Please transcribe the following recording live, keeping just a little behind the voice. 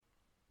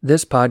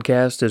This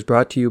podcast is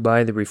brought to you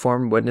by the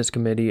Reformed Witness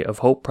Committee of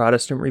Hope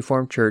Protestant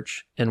Reformed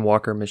Church in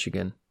Walker,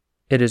 Michigan.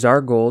 It is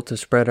our goal to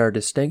spread our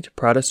distinct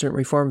Protestant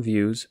Reformed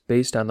views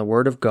based on the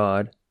Word of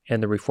God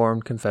and the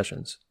Reformed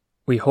confessions.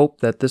 We hope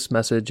that this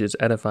message is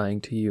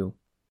edifying to you.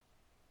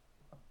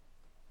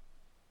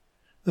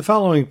 The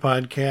following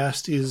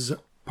podcast is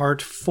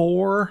part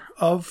 4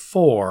 of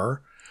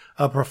 4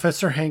 of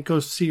Professor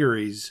Hanko's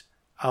series,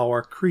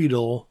 Our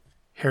Creedal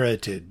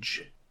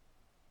Heritage.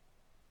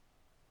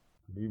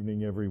 Good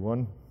evening,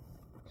 everyone.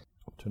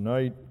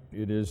 Tonight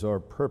it is our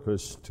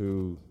purpose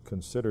to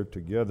consider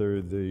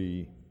together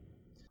the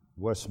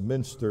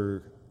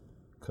Westminster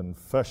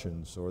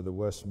Confessions, or the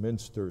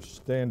Westminster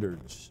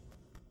Standards.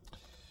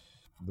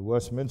 The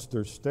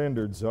Westminster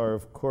Standards are,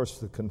 of course,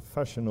 the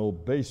confessional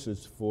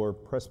basis for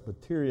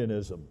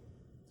Presbyterianism,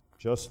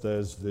 just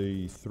as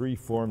the three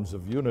forms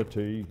of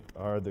unity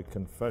are the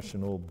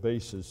confessional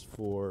basis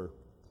for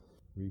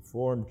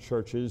Reformed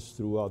churches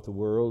throughout the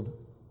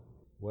world.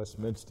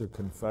 Westminster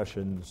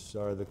Confessions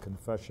are the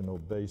confessional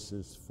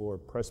basis for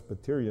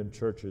Presbyterian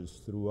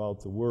churches throughout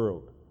the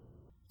world.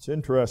 It's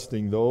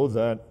interesting, though,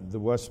 that the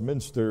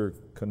Westminster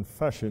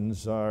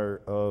Confessions are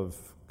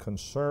of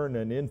concern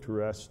and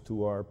interest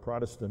to our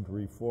Protestant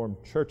Reformed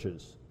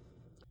churches.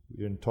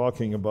 In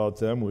talking about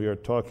them, we are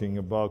talking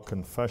about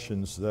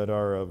confessions that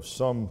are of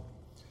some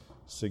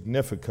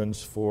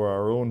significance for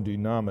our own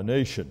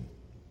denomination.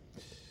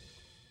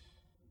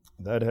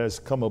 That has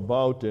come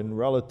about in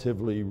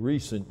relatively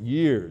recent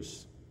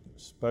years,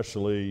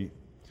 especially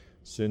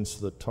since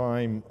the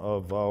time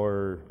of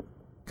our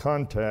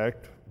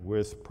contact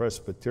with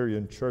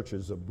Presbyterian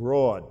churches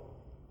abroad,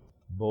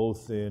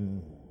 both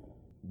in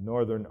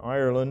Northern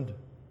Ireland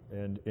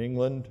and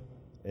England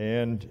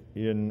and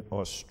in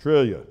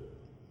Australia.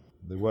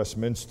 The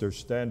Westminster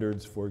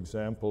Standards, for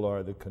example,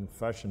 are the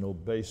confessional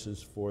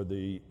basis for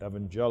the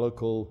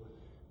evangelical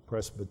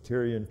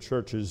Presbyterian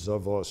churches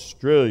of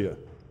Australia.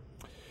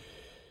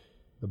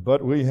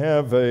 But we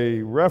have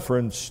a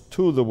reference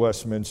to the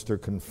Westminster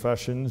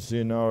Confessions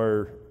in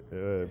our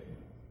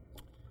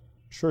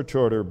church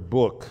order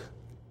book,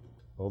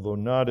 although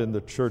not in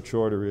the church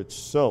order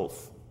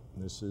itself.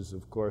 This is,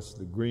 of course,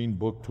 the green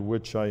book to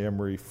which I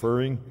am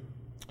referring.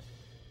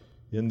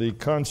 In the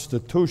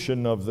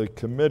Constitution of the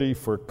Committee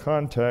for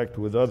Contact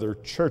with Other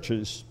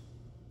Churches,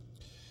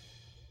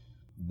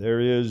 there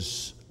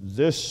is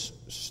this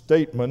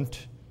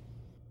statement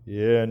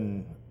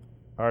in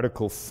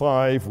Article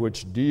 5,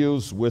 which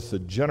deals with the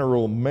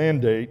general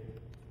mandate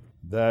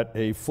that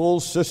a full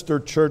sister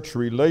church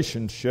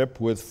relationship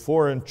with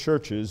foreign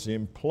churches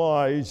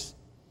implies,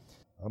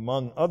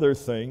 among other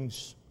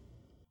things,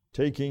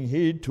 taking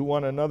heed to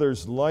one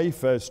another's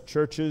life as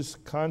churches,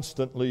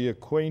 constantly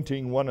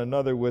acquainting one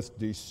another with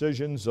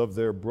decisions of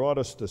their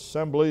broadest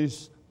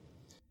assemblies,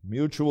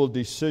 mutual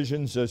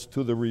decisions as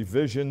to the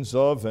revisions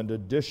of and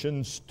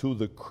additions to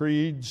the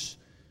creeds,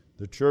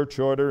 the church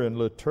order, and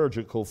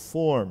liturgical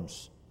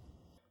forms.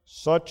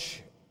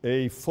 Such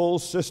a full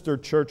sister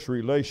church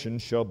relation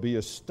shall be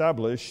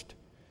established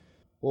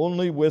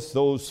only with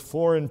those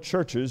foreign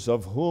churches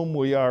of whom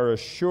we are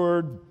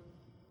assured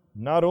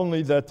not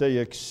only that they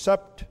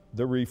accept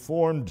the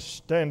Reformed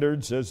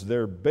standards as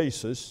their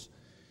basis,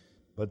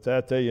 but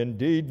that they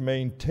indeed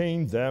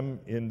maintain them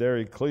in their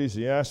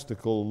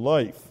ecclesiastical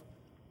life.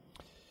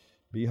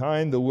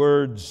 Behind the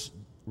words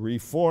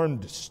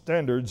Reformed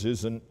standards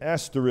is an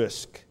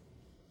asterisk,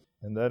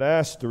 and that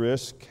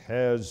asterisk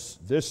has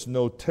this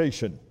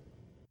notation: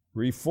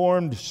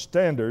 Reformed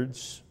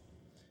standards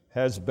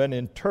has been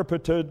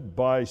interpreted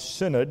by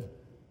Synod,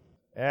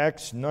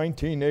 Acts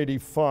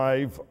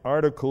 1985,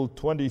 Article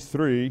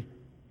 23,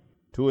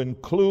 to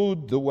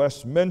include the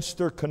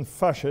Westminster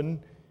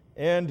Confession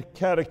and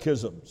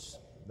catechisms.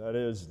 That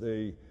is,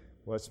 the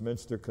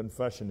Westminster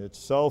Confession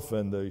itself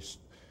and the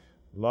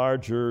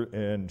larger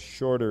and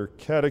shorter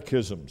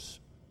catechisms.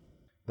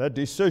 That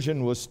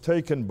decision was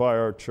taken by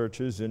our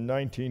churches in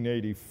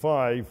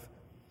 1985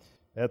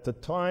 at the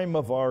time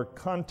of our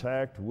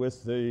contact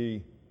with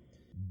the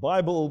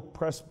Bible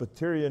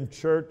Presbyterian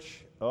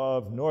Church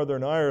of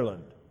Northern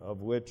Ireland,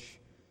 of which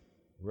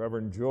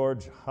Reverend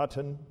George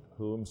Hutton,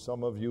 whom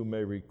some of you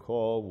may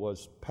recall,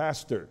 was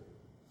pastor.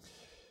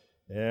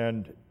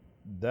 And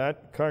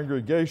that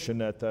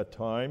congregation at that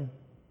time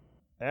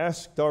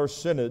asked our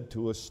synod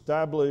to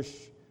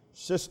establish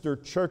sister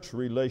church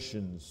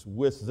relations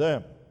with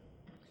them,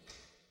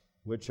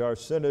 which our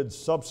synod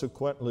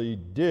subsequently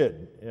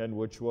did, and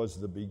which was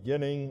the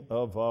beginning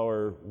of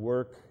our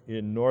work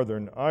in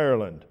Northern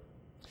Ireland.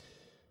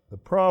 The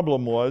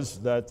problem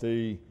was that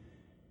the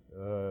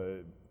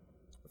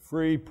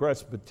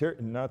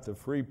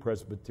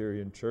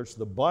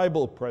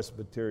Bible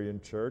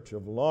Presbyterian Church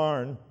of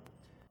Larne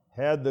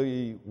had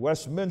the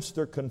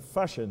Westminster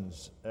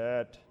Confessions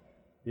at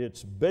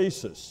its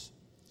basis.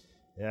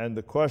 And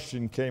the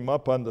question came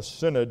up on the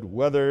synod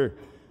whether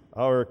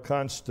our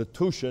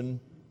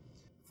constitution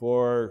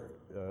for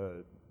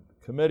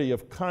committee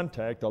of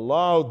contact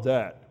allowed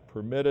that,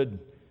 permitted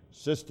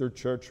sister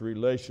church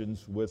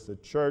relations with the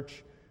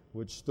church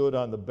which stood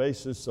on the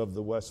basis of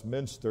the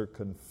Westminster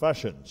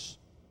Confessions.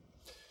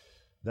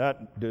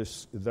 That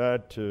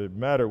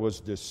matter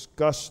was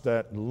discussed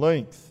at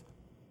length,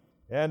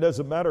 and as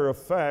a matter of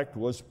fact,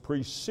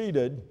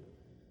 that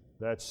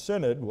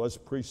synod was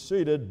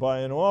preceded by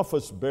an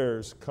office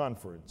bearers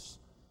conference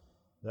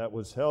that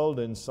was held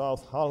in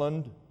South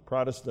Holland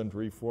Protestant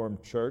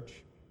Reformed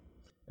Church,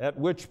 at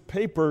which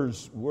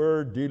papers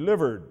were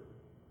delivered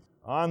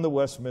on the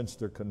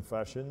Westminster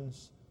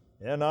Confessions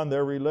and on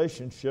their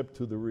relationship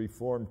to the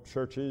Reformed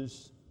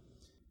churches,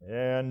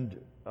 and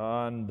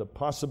on the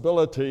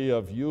possibility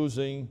of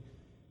using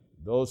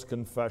those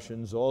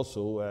confessions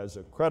also as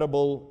a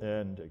credible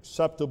and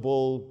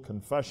acceptable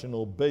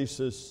confessional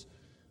basis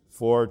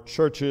for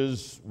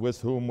churches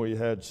with whom we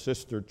had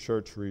sister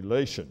church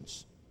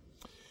relations.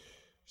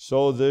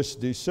 So this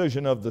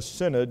decision of the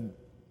synod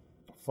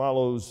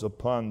follows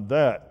upon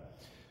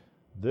that.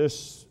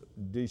 This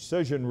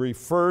decision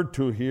referred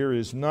to here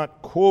is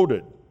not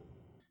quoted.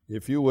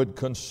 If you would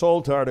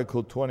consult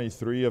Article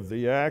 23 of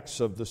the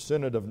Acts of the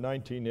Synod of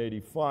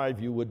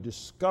 1985, you would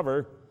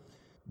discover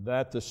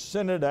that the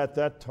Synod at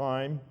that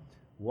time,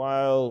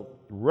 while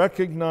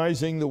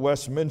recognizing the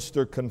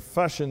Westminster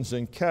Confessions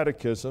and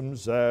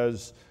Catechisms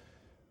as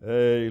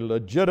a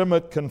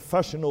legitimate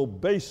confessional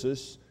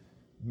basis,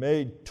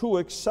 made two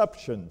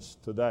exceptions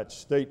to that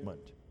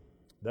statement.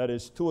 That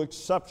is, two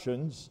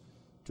exceptions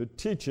to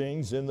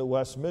teachings in the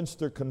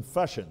Westminster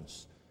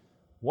Confessions,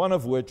 one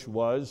of which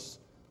was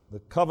the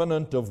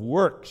covenant of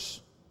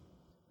works,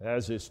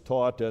 as is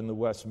taught in the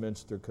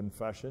Westminster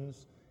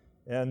Confessions,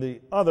 and the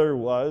other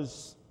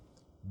was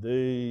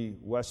the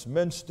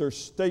Westminster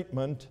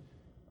Statement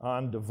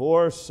on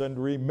Divorce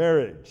and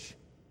Remarriage.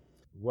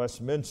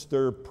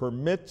 Westminster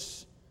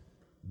permits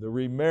the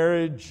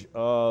remarriage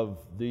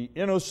of the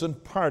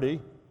innocent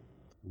party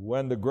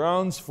when the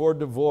grounds for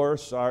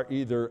divorce are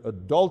either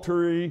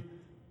adultery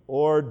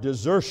or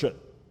desertion.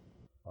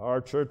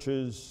 Our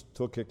churches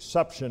took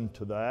exception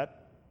to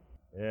that,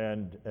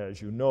 and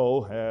as you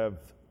know, have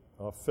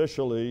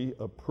officially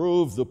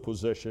approved the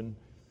position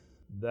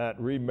that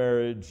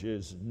remarriage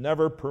is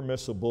never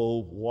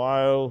permissible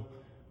while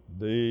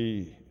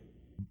the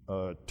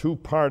two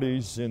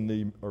parties in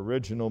the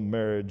original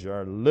marriage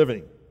are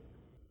living.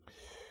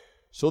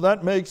 So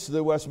that makes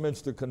the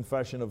Westminster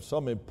Confession of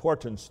some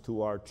importance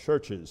to our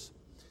churches.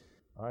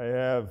 I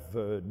have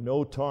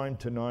no time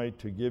tonight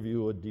to give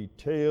you a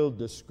detailed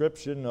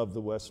description of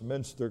the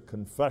Westminster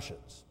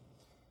Confessions.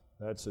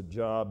 That's a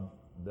job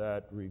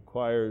that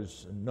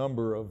requires a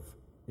number of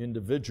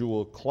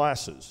individual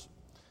classes.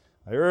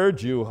 I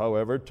urge you,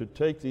 however, to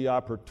take the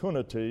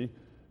opportunity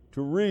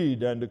to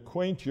read and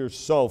acquaint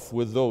yourself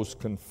with those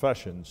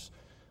confessions.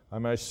 I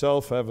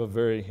myself have a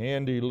very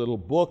handy little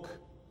book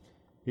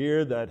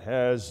here that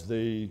has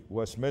the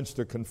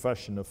Westminster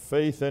Confession of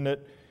Faith in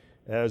it,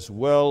 as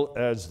well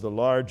as the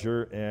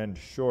larger and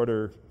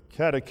shorter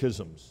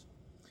catechisms.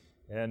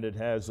 And it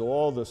has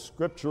all the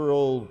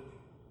scriptural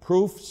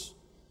proofs,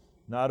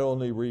 not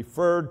only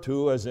referred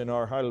to as in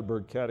our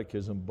Heidelberg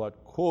Catechism,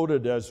 but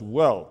quoted as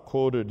well,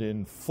 quoted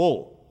in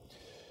full.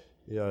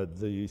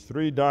 The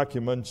three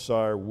documents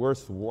are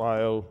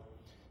worthwhile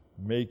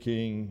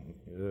becoming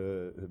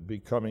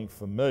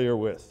familiar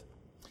with.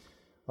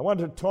 I want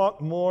to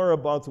talk more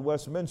about the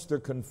Westminster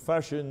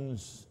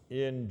Confessions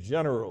in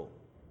general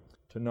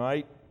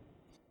tonight,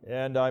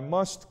 and I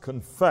must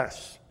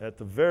confess at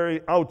the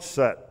very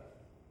outset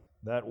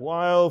that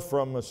while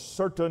from a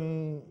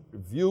certain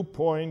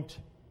viewpoint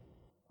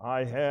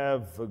I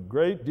have a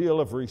great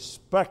deal of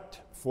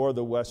respect for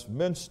the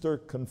Westminster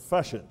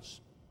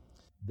Confessions,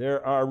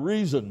 there are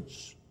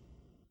reasons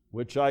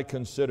which I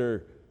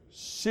consider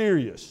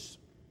serious,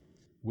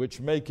 which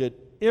make it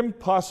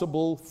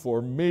impossible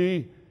for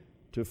me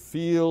to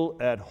feel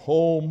at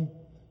home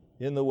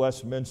in the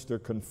Westminster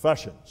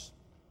Confessions.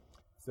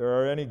 If there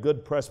are any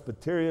good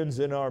Presbyterians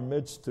in our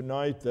midst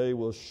tonight, they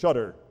will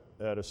shudder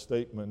at a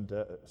statement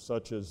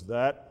such as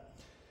that.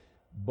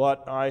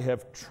 But I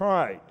have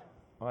tried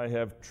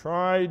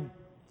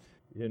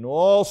in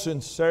all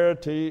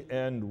sincerity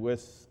and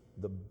with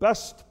the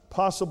best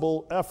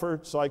possible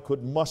efforts I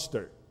could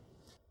muster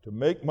to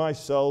make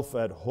myself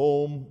at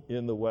home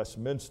in the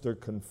Westminster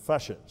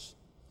Confessions.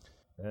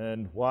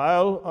 And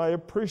while I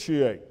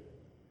appreciate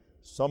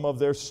some of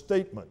their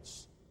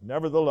statements,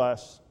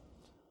 nevertheless,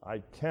 I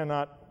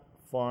cannot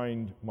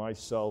find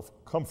myself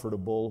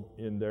comfortable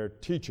in their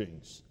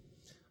teachings.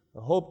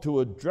 I hope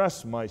to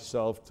address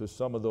myself to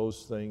some of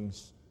those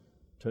things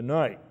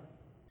tonight.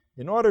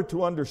 In order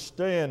to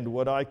understand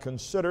what I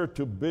consider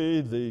to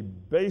be the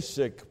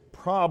basic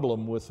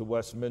problem with the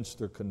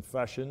Westminster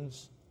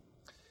Confessions,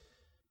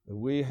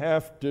 we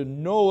have to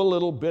know a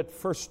little bit,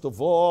 first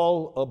of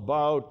all,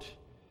 about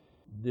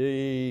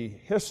the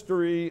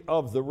history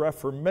of the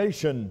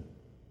Reformation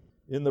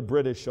in the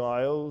British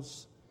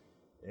Isles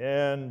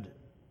and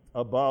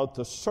about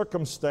the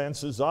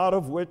circumstances out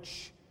of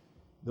which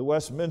the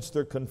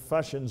Westminster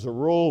Confessions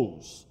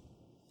arose.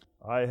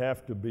 I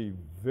have to be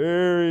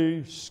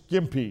very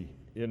skimpy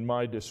in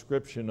my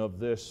description of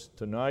this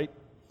tonight.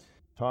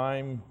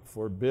 time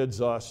forbids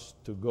us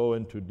to go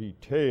into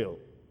detail.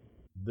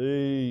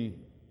 The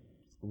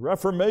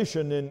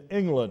Reformation in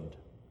England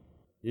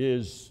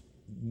is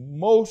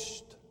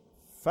most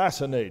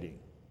fascinating.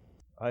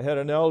 I had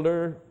an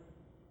elder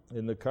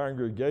in the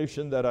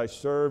congregation that I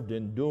served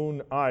in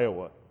Dune,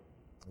 Iowa.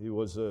 He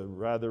was a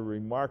rather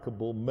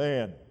remarkable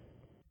man.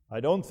 I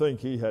don't think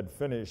he had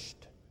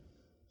finished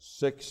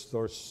 6th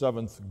or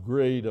 7th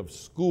grade of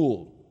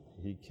school.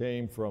 He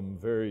came from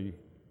very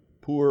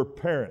poor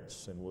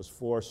parents and was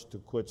forced to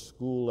quit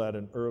school at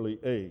an early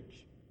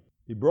age.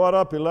 He brought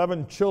up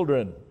 11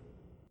 children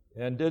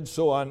and did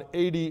so on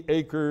 80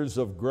 acres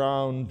of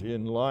ground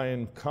in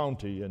Lyon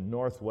County in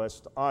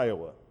northwest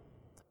Iowa,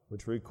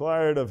 which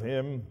required of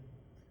him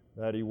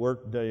that he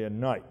worked day and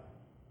night.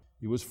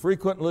 He was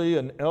frequently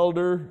an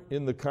elder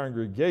in the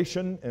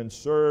congregation and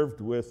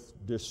served with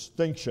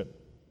distinction.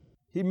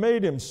 He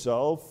made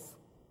himself,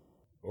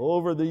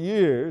 over the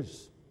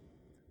years,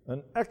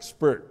 an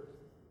expert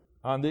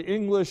on the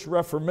English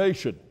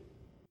Reformation.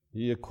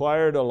 He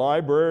acquired a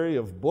library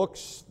of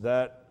books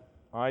that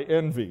I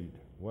envied.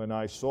 When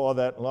I saw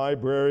that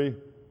library,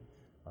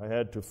 I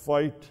had to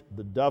fight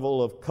the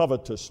devil of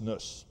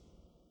covetousness.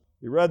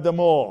 He read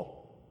them all.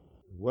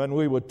 When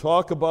we would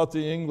talk about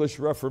the English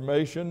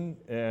Reformation,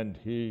 and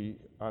he,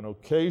 on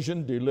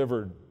occasion,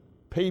 delivered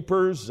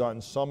papers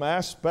on some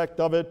aspect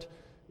of it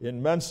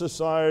in men's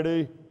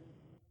society,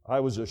 I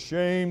was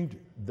ashamed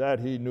that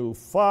he knew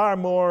far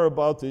more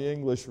about the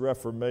English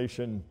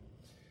Reformation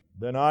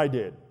than I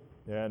did.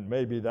 And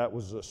maybe that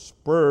was a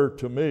spur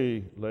to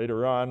me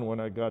later on when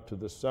I got to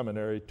the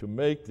seminary to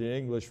make the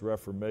English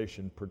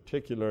Reformation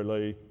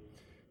particularly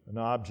an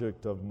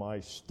object of my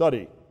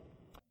study.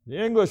 The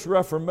English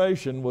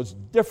Reformation was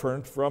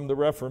different from the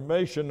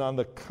Reformation on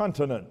the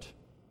continent.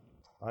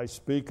 I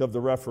speak of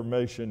the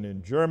Reformation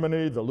in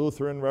Germany, the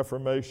Lutheran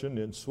Reformation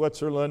in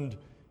Switzerland,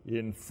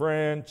 in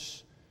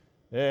France,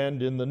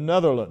 and in the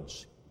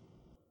Netherlands.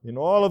 In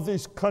all of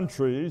these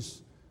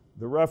countries,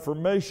 the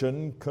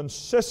Reformation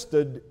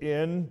consisted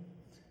in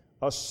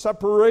a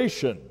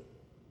separation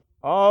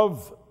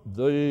of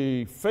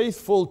the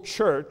faithful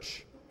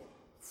church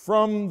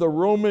from the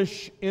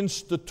Romish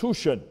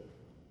institution.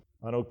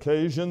 On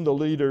occasion, the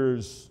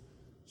leaders,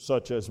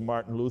 such as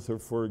Martin Luther,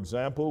 for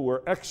example,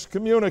 were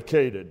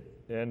excommunicated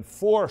and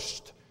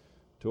forced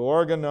to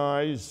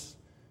organize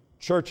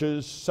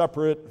churches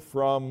separate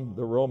from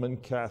the Roman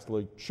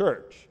Catholic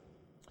Church.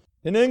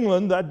 In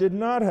England, that did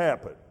not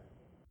happen.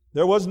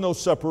 There was no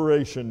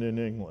separation in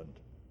England,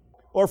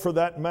 or for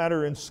that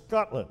matter in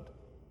Scotland,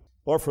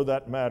 or for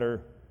that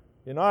matter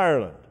in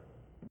Ireland.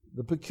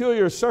 The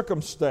peculiar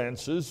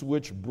circumstances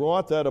which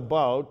brought that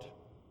about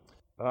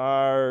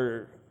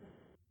are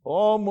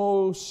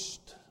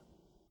almost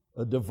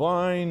a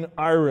divine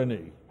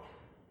irony.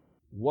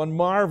 One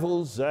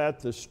marvels at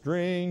the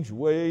strange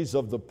ways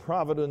of the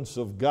providence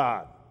of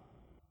God.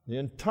 The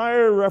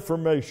entire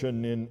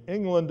Reformation, in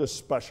England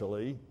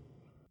especially,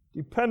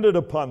 depended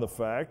upon the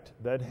fact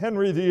that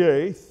Henry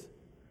VIII,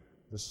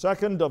 the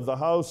second of the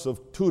House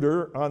of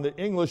Tudor on the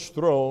English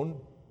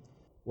throne,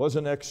 was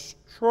an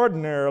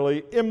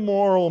extraordinarily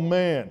immoral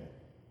man.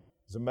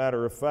 As a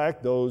matter of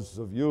fact, those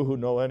of you who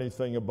know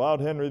anything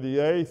about Henry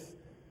VIII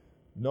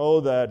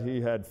know that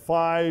he had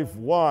 5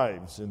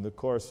 wives in the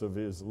course of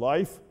his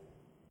life,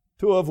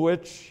 2 of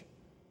which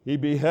he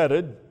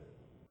beheaded,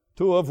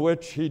 2 of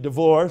which he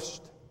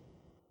divorced,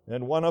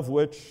 and 1 of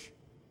which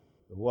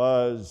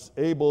was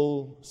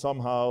able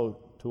somehow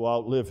to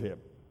outlive him.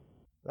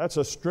 That's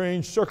a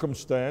strange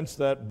circumstance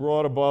that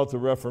brought about the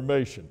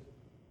Reformation.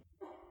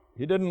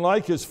 He didn't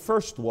like his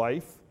first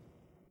wife,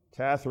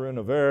 Catherine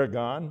of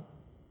Aragon,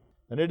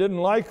 and he didn't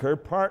like her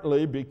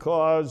partly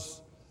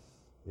because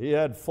he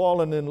had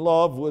fallen in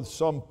love with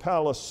some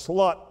palace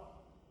slut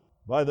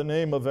by the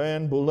name of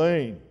Anne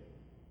Boleyn,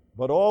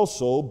 but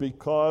also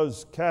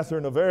because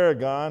Catherine of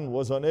Aragon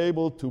was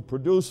unable to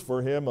produce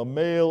for him a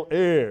male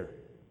heir.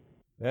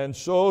 And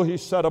so he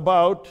set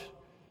about,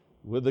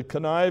 with the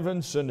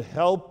connivance and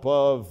help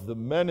of the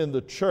men in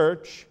the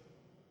church,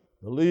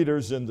 the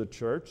leaders in the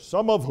church,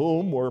 some of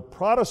whom were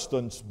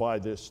Protestants by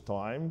this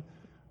time,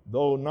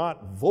 though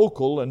not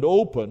vocal and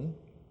open,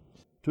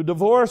 to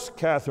divorce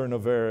Catherine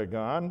of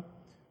Aragon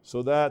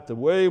so that the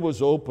way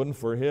was open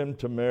for him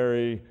to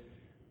marry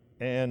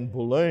Anne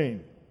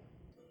Boleyn.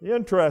 The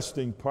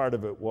interesting part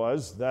of it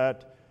was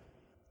that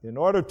in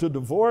order to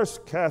divorce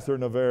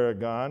Catherine of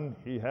Aragon,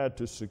 he had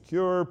to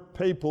secure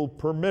papal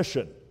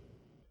permission,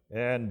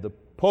 and the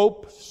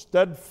Pope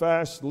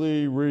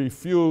steadfastly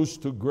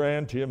refused to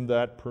grant him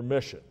that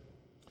permission.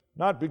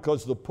 Not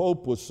because the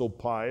Pope was so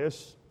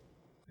pious,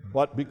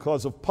 but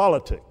because of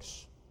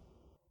politics.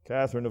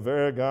 Catherine of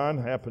Aragon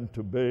happened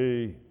to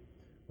be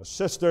a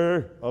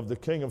sister of the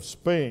King of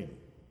Spain,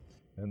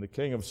 and the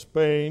King of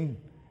Spain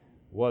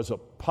was a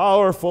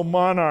powerful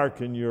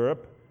monarch in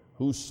Europe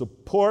whose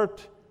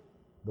support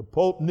the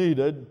Pope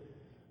needed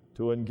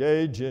to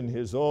engage in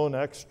his own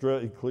extra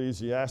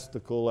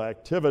ecclesiastical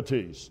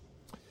activities.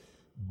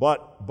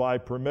 But by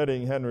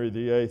permitting Henry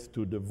VIII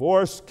to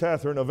divorce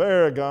Catherine of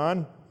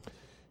Aragon,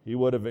 he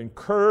would have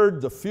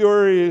incurred the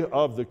fury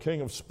of the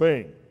King of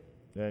Spain,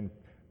 and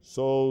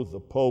so the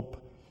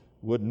Pope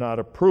would not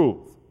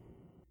approve.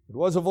 It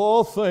was of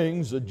all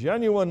things a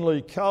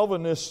genuinely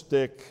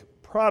Calvinistic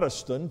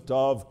Protestant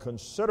of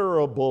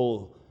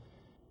considerable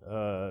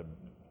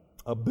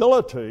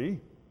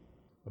ability,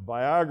 a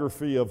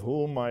biography of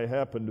whom I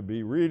happen to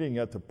be reading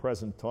at the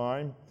present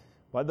time,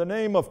 by the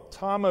name of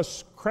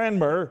Thomas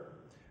Cranmer,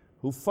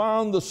 who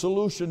found the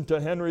solution to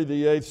Henry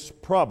VIII's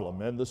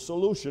problem. And the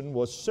solution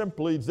was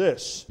simply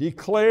this: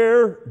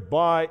 declare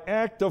by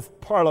act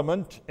of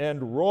Parliament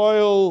and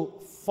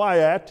royal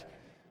fiat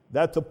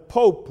that the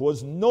Pope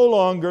was no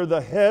longer the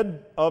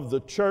head of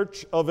the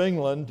Church of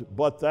England,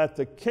 but that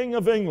the King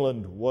of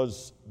England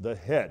was the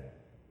head.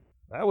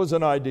 That was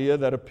an idea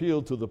that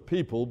appealed to the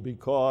people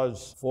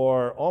because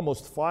for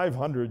almost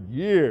 500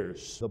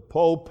 years the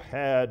Pope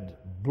had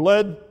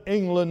bled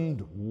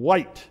England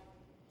white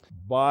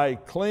by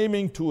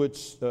claiming to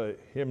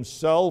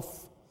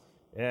himself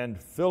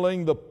and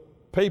filling the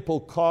papal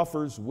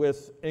coffers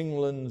with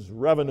England's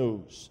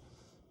revenues.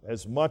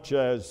 As much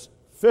as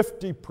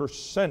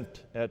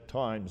 50% at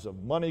times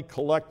of money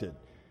collected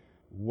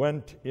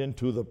went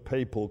into the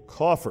papal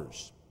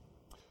coffers.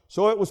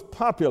 So it was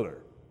popular,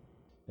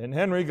 and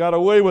Henry got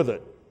away with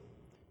it.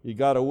 He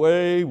got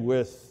away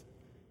with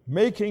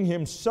making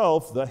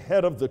himself the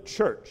head of the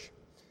church.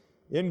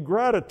 In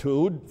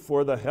gratitude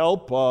for the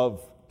help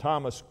of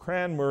Thomas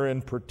Cranmer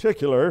in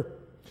particular,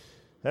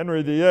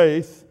 Henry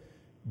VIII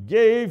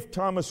gave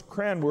Thomas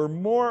Cranmer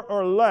more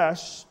or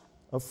less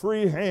a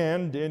free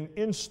hand in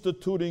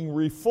instituting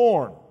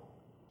reform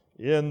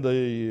in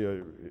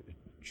the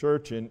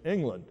church in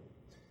England.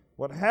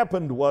 What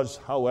happened was,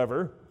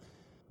 however,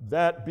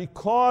 that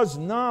because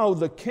now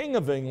the King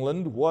of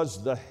England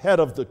was the head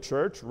of the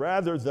church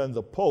rather than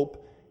the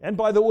Pope, and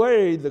by the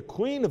way, the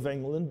Queen of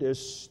England is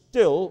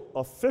still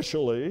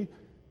officially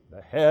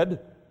the head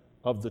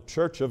of the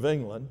Church of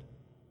England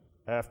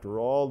after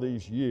all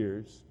these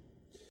years,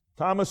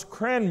 Thomas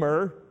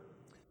Cranmer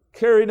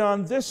carried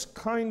on this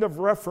kind of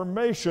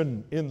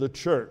reformation in the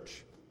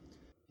church.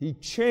 He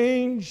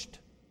changed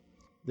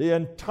the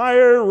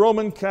entire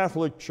Roman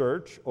Catholic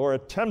Church, or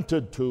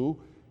attempted to,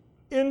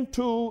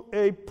 into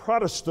a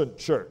Protestant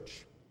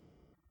church,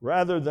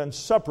 rather than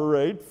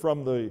separate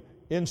from the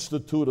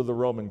Institute of the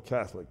Roman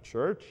Catholic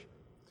Church.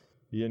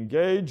 He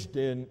engaged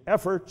in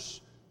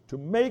efforts to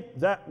make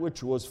that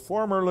which was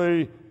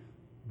formerly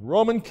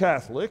Roman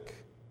Catholic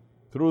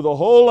through the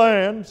whole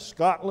land,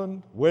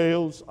 Scotland,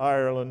 Wales,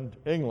 Ireland,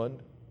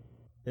 England,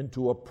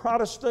 into a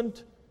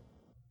Protestant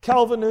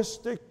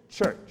Calvinistic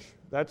church.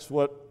 That's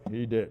what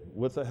he did,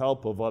 with the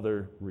help of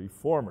other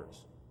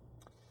reformers.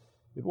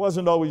 It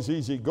wasn't always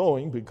easy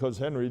going, because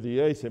Henry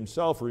VIII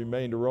himself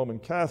remained a Roman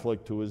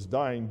Catholic to his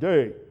dying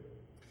day,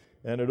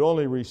 and it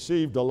only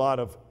received a lot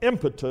of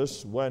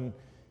impetus when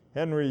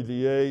Henry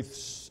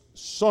VIII's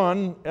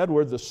son,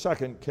 Edward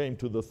II, came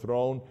to the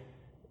throne.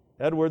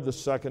 Edward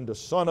II, the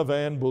son of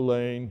Anne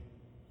Boleyn,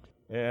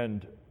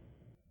 and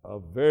a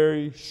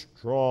very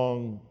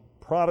strong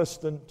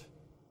Protestant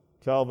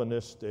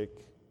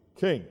Calvinistic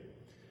king.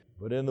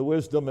 But in the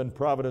wisdom and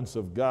providence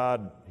of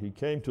God, he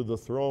came to the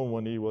throne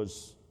when he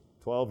was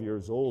 12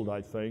 years old,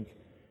 I think,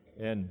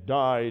 and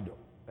died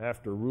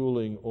after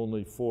ruling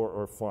only 4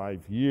 or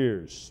 5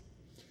 years.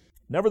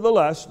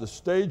 Nevertheless, the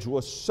stage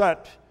was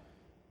set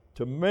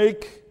to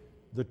make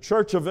the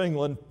Church of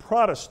England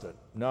Protestant.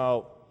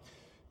 Now,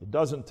 it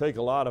doesn't take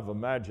a lot of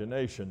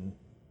imagination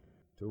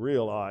to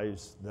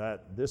realize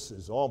that this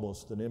is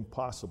almost an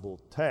impossible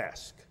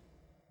task.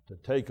 To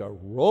take a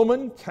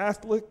Roman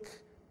Catholic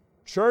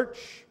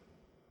church,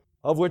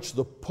 of which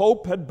the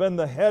Pope had been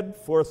the head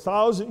for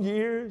 1,000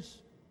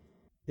 years,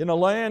 in a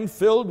land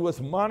filled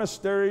with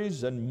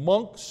monasteries and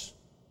monks,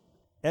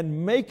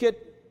 and make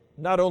it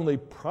not only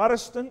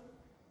Protestant,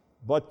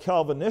 but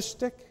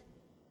Calvinistic.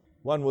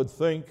 One would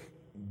think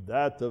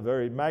that the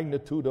very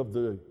magnitude of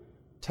the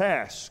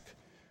task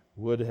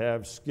would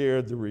have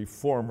scared the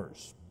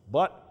reformers,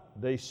 but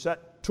they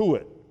set to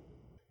it.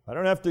 I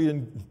don't have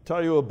to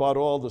tell you about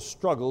all the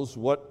struggles.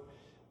 What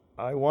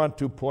I want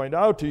to point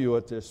out to you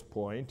at this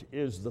point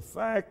is the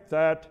fact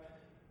that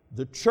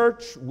the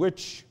church,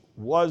 which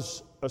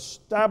was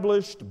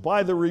established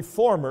by the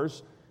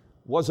reformers,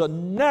 was a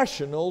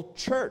national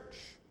church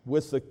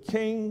with the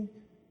king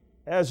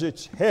as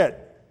its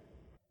head.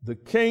 The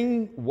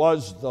king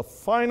was the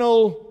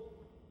final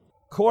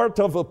court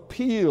of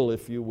appeal,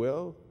 if you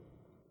will,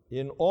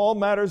 in all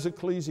matters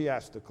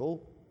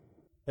ecclesiastical,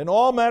 in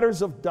all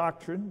matters of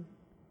doctrine,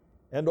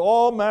 and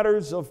all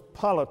matters of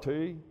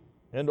polity,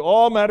 and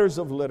all matters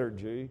of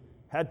liturgy,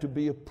 had to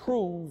be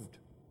approved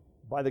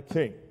by the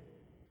king.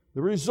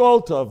 The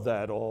result of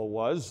that all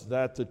was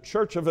that the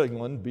Church of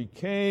England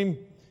became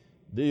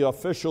the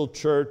official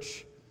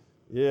church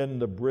in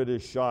the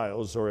British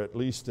Isles, or at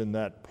least in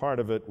that part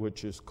of it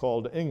which is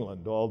called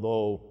England,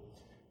 although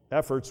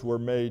efforts were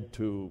made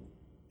to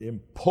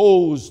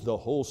impose the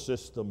whole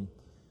system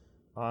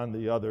on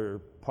the other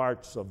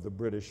parts of the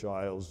British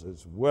Isles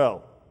as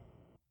well.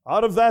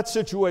 Out of that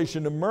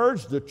situation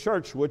emerged a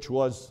church which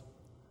was,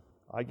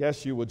 I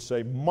guess you would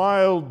say,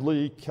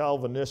 mildly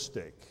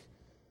Calvinistic,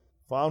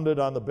 founded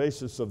on the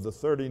basis of the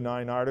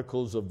 39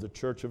 Articles of the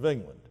Church of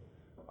England.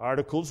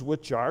 Articles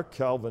which are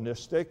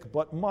Calvinistic,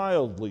 but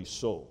mildly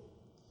so.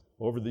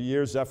 Over the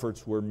years,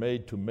 efforts were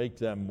made to make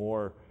them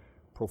more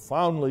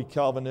profoundly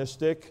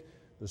Calvinistic.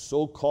 The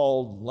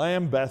so-called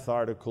Lambeth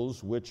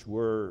Articles, which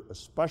were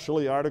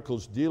especially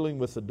articles dealing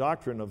with the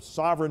doctrine of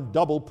sovereign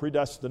double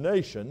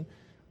predestination,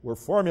 were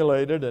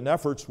formulated and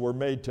efforts were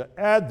made to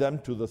add them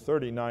to the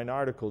 39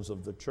 Articles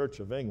of the Church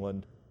of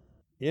England.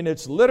 In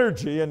its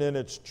liturgy and in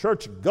its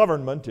church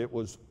government, it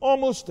was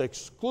almost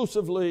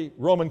exclusively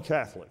Roman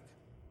Catholic.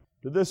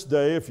 To this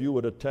day, if you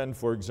would attend,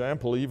 for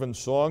example,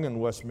 evensong in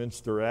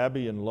Westminster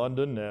Abbey in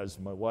London, as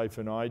my wife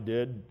and I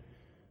did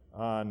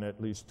on at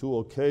least 2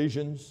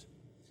 occasions,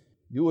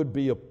 you would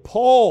be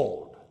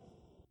appalled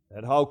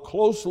at how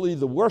closely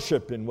the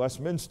worship in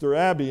Westminster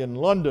Abbey in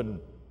London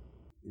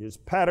is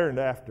patterned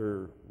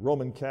after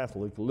Roman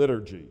Catholic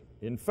liturgy.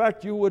 In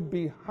fact, you would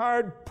be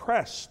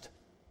hard-pressed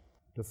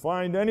to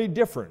find any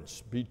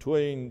difference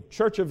between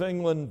Church of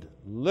England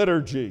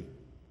liturgy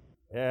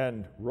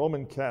and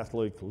Roman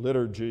Catholic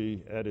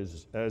liturgy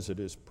as it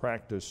is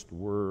practiced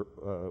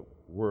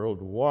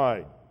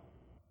worldwide.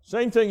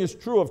 Same thing is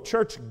true of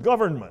church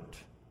government.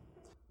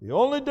 The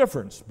only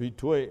difference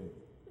between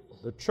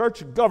the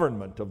church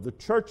government of the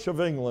Church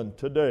of England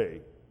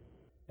today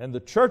and the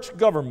church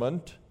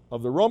government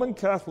of the Roman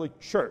Catholic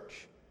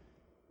Church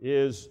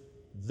is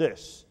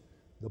this.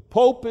 The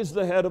Pope is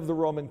the head of the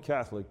Roman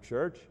Catholic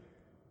Church.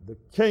 The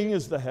King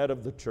is the head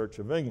of the Church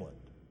of England.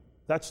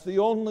 That's the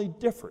only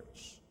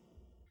difference,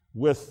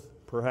 with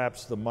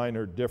perhaps the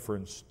minor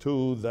difference,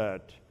 too,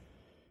 that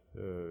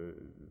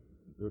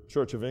the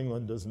Church of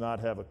England does not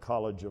have a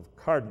college of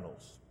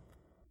cardinals.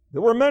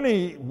 There were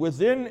many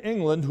within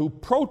England who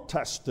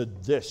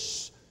protested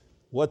this,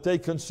 what they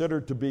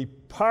considered to be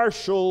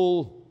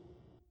partial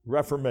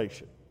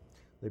Reformation.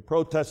 They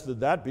protested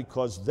that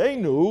because they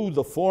knew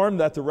the form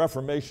that the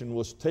Reformation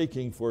was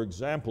taking, for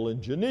example,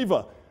 in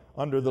Geneva,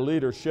 under the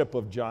leadership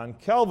of John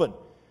Calvin.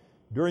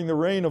 During the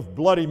reign of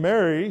Bloody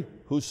Mary,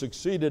 who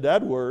succeeded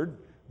Edward,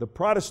 the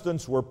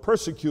Protestants were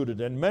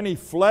persecuted, and many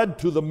fled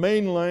to the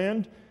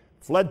mainland,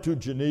 fled to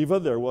Geneva.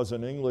 There was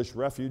an English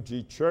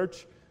refugee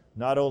church,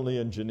 not only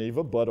in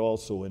Geneva, but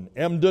also in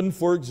Emden,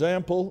 for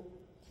example,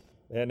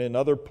 and in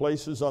other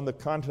places on the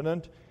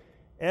continent.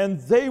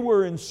 And they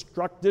were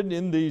instructed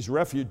in these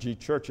refugee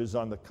churches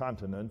on the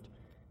continent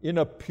in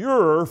a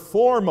purer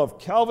form of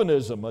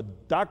Calvinism, a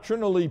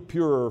doctrinally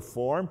purer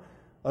form,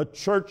 a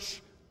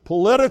church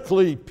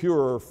politically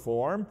purer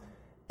form,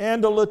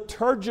 and a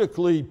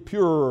liturgically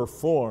purer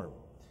form.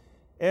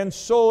 And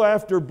so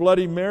after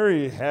Bloody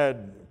Mary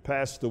had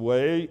passed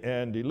away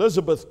and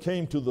Elizabeth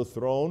came to the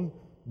throne,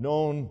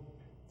 known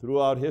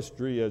throughout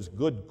history as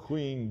Good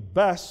Queen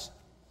Bess,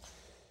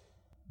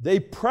 they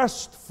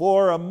pressed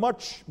for a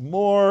much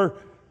more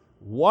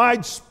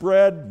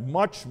widespread,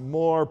 much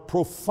more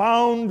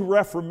profound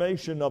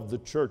reformation of the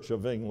Church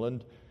of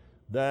England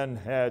than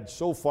had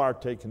so far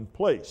taken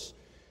place.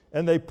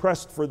 And they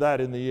pressed for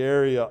that in the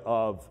area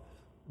of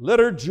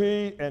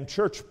liturgy and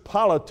church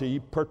polity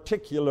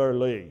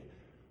particularly,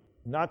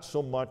 not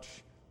so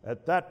much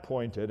at that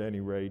point at any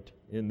rate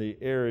in the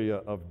area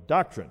of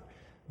doctrine.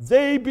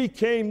 They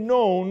became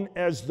known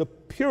as the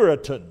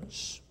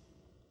Puritans,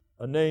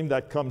 a name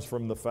that comes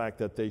from the fact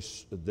that they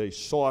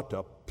sought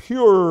a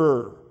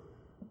purer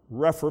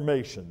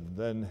Reformation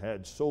than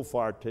had so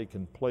far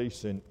taken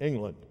place in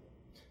England.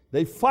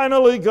 They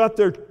finally got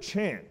their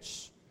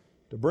chance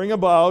to bring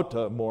about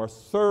a more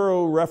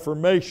thorough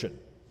Reformation.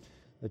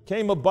 It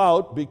came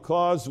about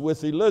because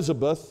with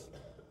Elizabeth's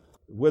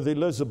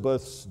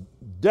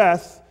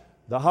death,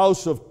 the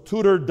house of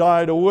Tudor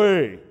died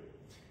away,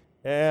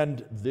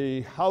 and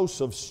the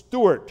house of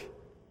Stuart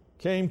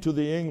came to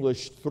the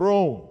English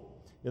throne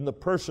in the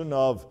person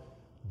of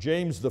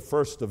James I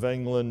of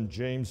England,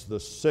 James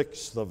VI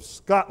of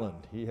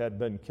Scotland. He had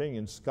been king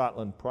in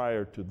Scotland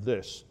prior to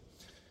this.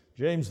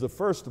 James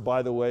I,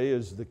 by the way,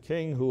 is the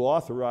king who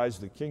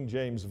authorized the King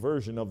James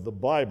Version of the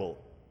Bible.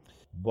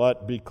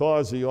 But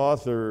because he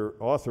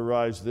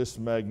authorized this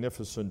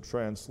magnificent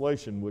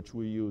translation which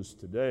we use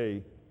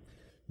today,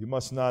 you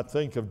must not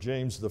think of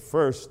James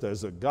I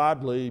as a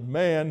godly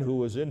man who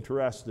was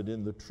interested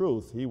in the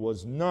truth. He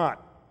was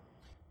not.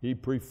 He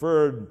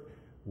preferred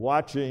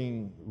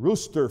watching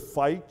rooster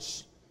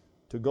fights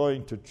to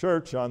going to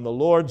church on the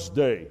Lord's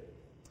Day.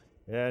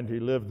 And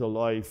he lived a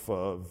life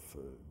of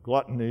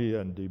gluttony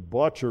and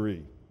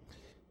debauchery.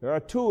 There are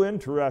 2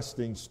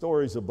 interesting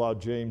stories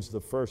about James I,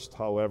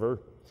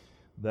 however,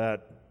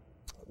 that,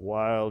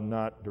 while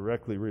not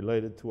directly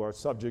related to our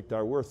subject,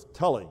 are worth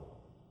telling.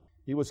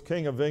 He was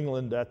King of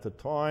England at the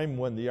time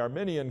when the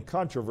Arminian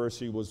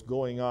controversy was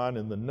going on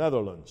in the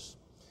Netherlands.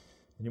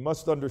 And you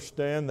must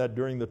understand that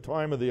during the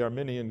time of the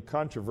Arminian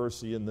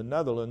controversy in the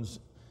Netherlands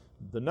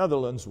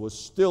was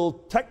still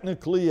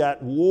technically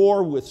at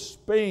war with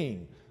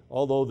Spain,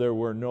 although there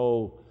were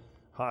no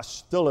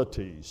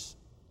hostilities.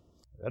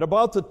 At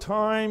about the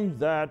time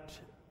that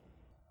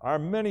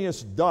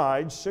Arminius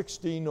died,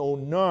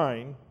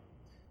 1609,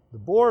 the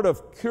Board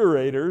of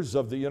Curators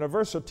of the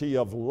University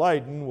of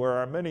Leiden, where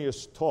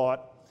Arminius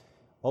taught,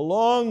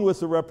 along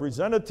with the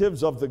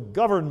representatives of the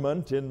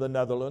government in the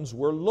Netherlands,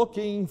 were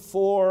looking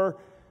for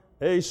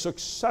a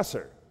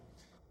successor.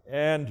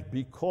 And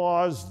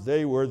because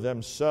they were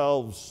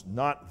themselves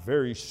not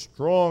very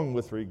strong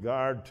with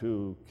regard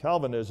to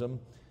Calvinism,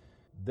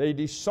 they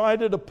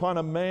decided upon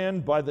a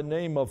man by the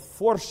name of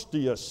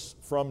Forstius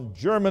from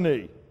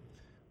Germany,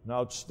 an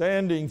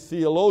outstanding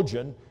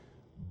theologian,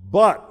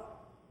 but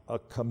a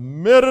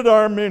committed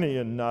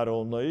Arminian not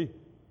only,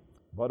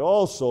 but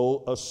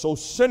also a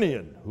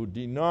Socinian who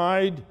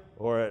denied,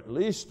 or at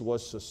least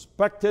was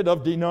suspected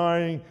of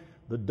denying,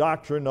 the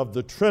doctrine of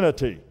the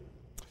Trinity.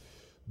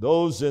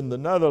 Those in the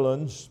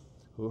Netherlands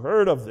who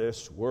heard of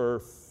this were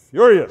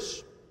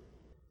furious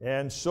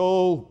and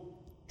so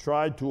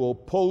tried to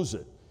oppose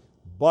it.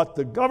 But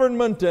the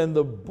government and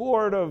the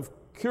Board of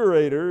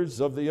Curators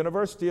of the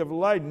University of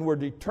Leiden were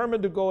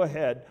determined to go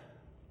ahead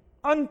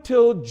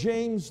until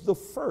James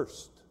I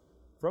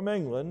from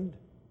England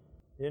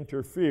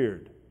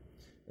interfered.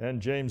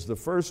 And James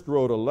I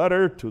wrote a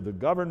letter to the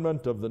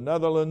government of the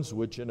Netherlands,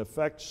 which in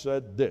effect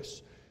said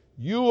this: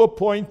 "You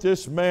appoint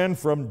this man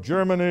from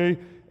Germany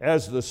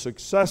as the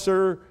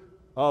successor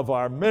of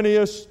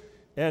Arminius,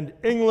 and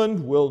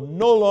England will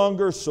no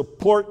longer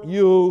support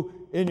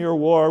you in your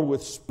war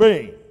with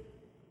Spain."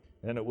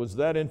 And it was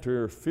that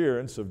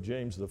interference of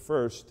James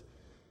I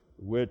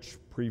which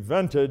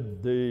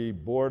prevented the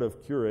Board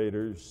of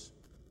Curators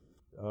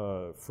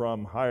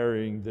from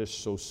hiring this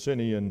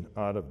Socinian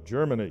out of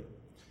Germany.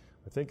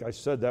 I think I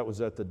said that was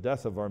at the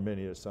death of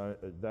Arminius.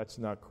 That's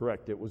not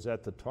correct. It was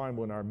at the time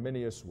when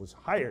Arminius was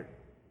hired.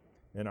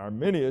 And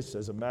Arminius,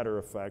 as a matter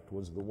of fact,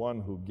 was the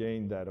one who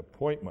gained that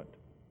appointment.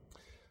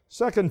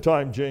 Second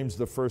time James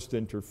I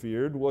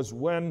interfered was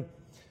when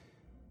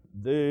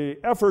the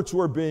efforts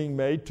were being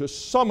made to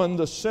summon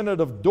the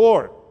Synod of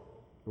Dort.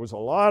 There was a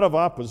lot of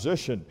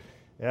opposition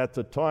at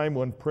the time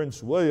when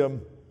Prince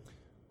William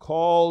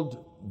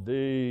called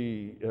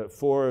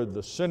for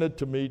the Synod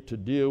to meet to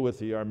deal with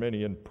the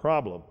Arminian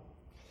problem.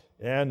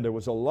 And there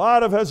was a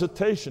lot of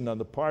hesitation on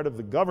the part of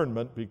the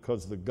government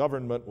because the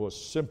government was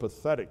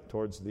sympathetic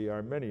towards the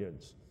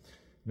Arminians.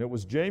 And it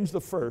was James I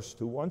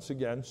who once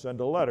again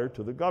sent a letter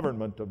to the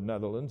government of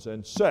Netherlands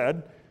and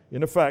said,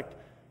 in effect,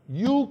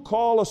 "You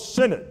call a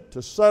synod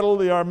to settle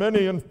the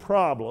Arminian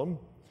problem,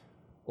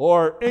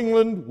 or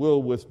England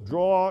will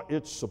withdraw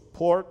its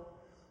support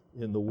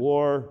in the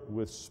war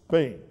with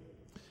Spain."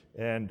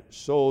 And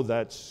so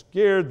that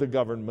scared the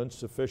government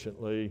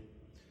sufficiently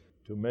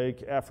to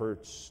make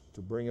efforts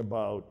to bring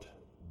about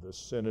the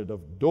Synod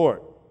of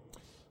Dort.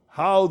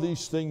 How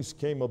these things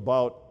came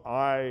about,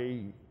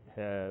 I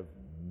have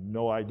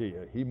no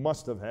idea. He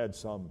must have had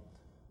some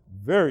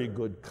very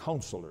good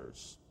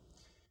counselors,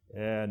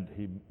 and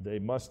they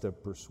must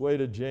have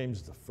persuaded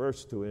James I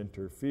to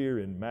interfere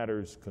in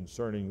matters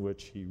concerning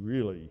which he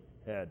really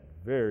had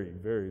very,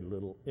 very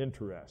little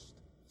interest.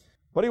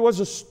 But he was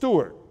a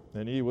steward,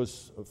 and he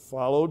was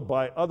followed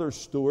by other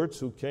stewards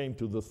who came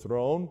to the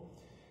throne.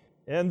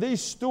 And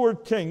these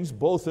steward kings,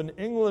 both in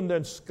England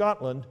and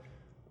Scotland,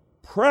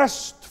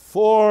 pressed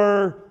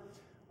for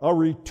a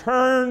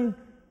return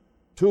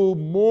to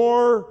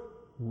more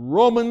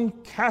Roman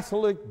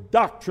Catholic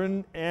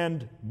doctrine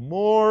and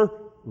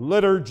more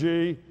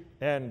liturgy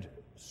and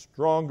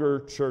stronger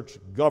church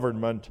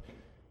government,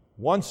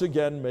 once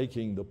again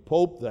making the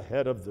Pope the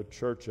head of the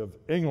Church of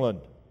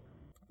England.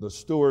 The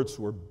stewards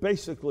were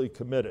basically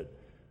committed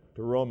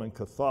to Roman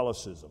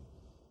Catholicism.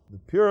 The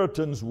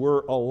Puritans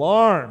were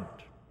alarmed,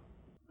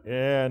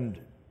 and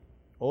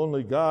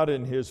only God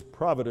in His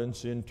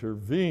providence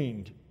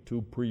intervened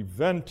to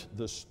prevent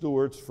the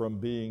stewards from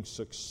being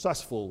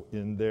successful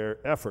in their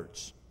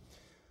efforts.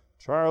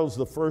 Charles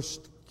I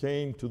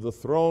came to the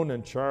throne,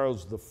 and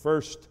Charles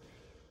I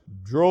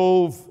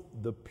drove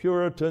the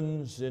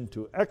Puritans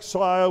into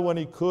exile when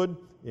he could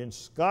in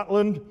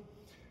Scotland.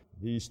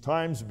 These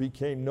times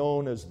became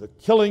known as the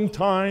killing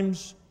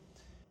times,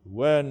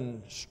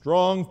 when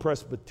strong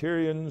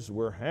Presbyterians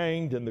were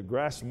hanged in the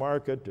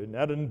Grassmarket in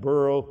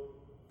Edinburgh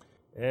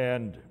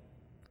and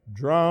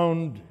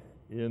drowned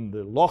in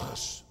the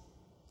lochs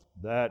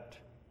that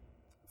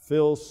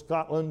fill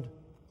Scotland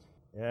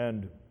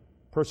and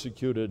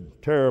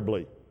persecuted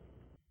terribly.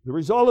 The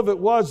result of it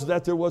was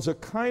that there was a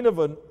kind of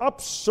an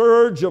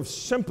upsurge of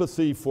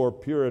sympathy for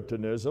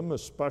Puritanism,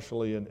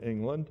 especially in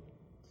England,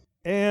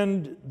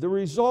 and the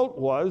result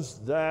was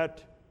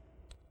that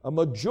a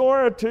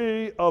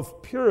majority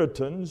of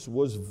Puritans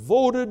was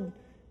voted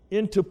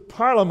into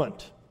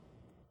Parliament,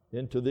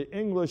 into the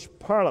English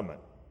Parliament.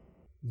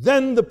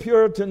 Then the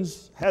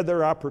Puritans had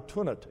their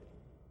opportunity.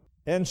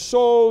 And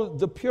so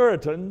the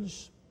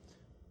Puritans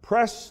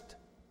pressed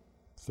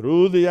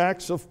through the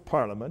Acts of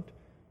Parliament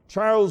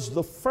Charles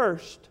I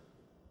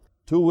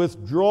to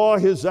withdraw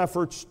his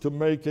efforts to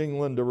make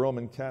England a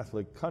Roman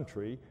Catholic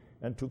country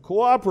and to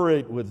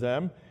cooperate with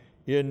them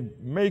in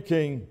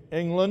making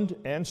England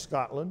and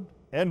Scotland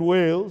and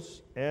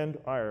Wales and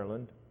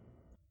Ireland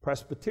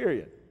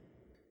Presbyterian.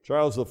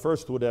 Charles I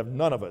would have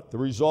none of it. The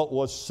result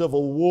was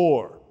civil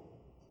war.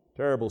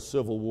 Terrible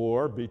civil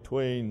war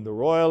between the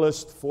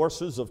royalist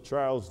forces of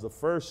Charles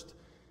I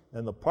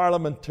and the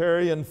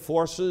parliamentarian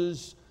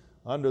forces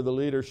under the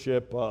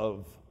leadership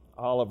of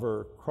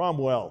Oliver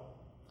Cromwell.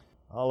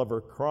 Oliver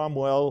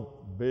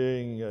Cromwell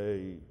being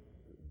a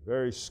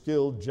very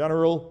skilled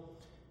general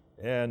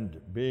and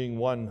being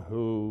one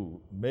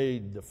who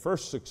made the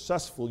first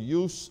successful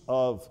use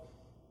of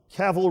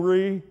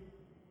cavalry,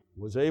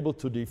 was able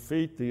to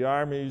defeat the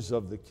armies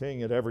of the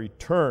king at every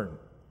turn.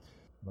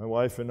 My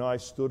wife and I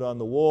stood on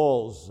the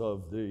walls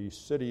of the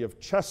city of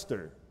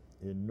Chester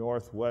in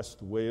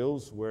northwest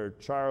Wales, where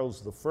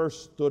Charles I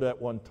stood at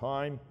one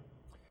time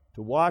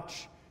to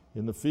watch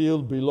in the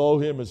field below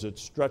him as it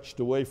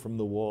stretched away from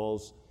the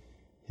walls,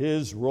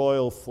 his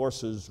royal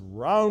forces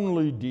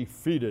roundly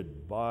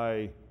defeated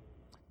by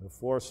the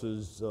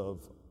forces of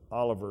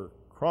Oliver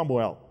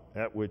Cromwell,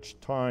 at which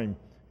time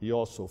he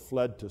also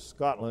fled to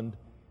Scotland,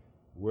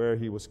 where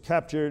he was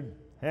captured,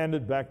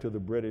 handed back to the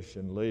British,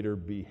 and later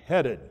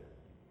beheaded.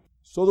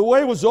 So the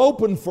way was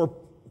open for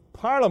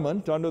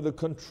Parliament under the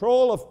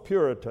control of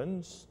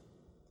Puritans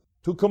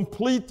to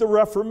complete the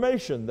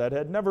Reformation that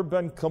had never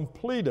been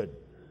completed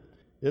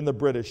in the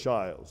British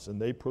Isles,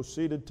 and they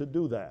proceeded to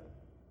do that.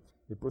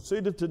 They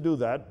proceeded to do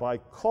that by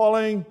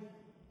calling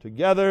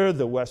together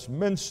the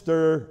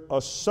Westminster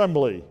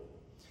Assembly,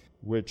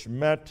 which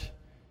met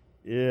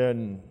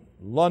in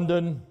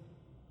London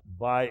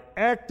by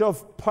Act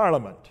of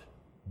Parliament,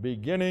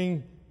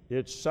 beginning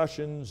its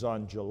sessions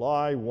on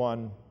July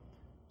 1,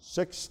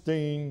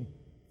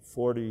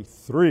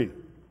 1643.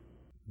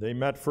 They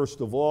met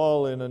first of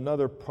all in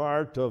another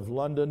part of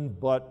London,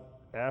 but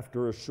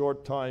after a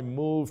short time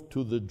moved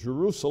to the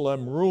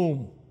Jerusalem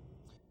Room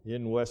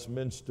in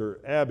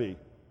Westminster Abbey.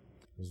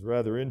 It was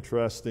rather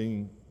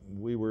interesting.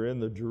 We were in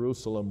the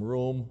Jerusalem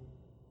Room,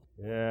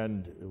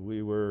 and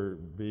we were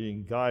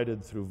being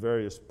guided through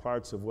various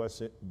parts of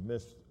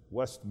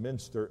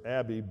Westminster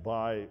Abbey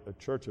by a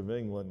Church of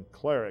England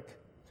cleric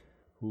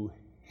who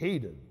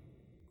hated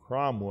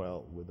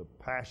Cromwell with a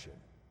passion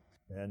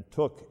and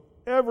took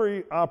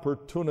every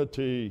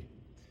opportunity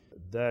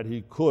that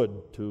he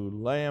could to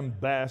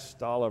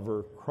lambaste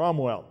Oliver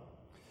Cromwell.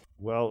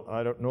 Well,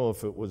 I don't know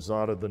if it was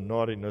out of the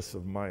naughtiness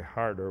of my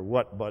heart or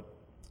what, but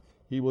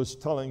he was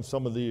telling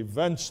some of the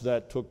events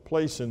that took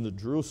place in the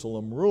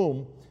Jerusalem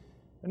Room,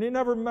 and he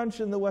never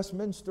mentioned the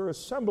Westminster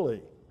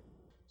Assembly.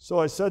 So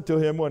I said to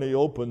him when he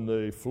opened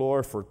the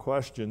floor for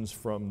questions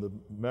from the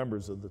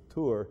members of the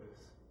tour,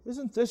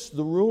 "Isn't this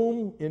the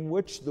room in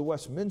which the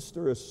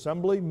Westminster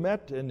Assembly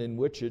met and in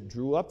which it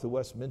drew up the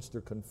Westminster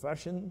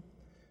Confession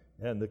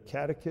and the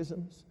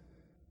catechisms?"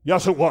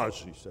 "Yes, it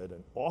was," he said,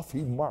 and off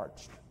he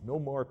marched. No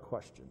more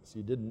questions.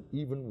 He didn't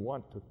even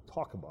want to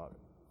talk about it.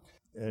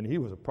 And he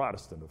was a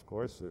Protestant, of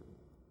course, a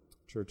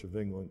Church of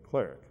England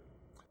cleric.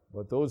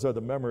 But those are the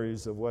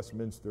memories of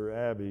Westminster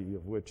Abbey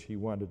of which he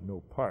wanted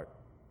no part.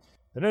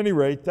 At any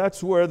rate,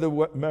 that's where the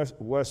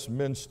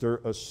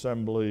Westminster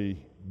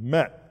Assembly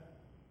met.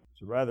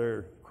 It's a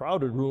rather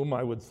crowded room,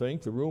 I would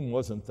think. The room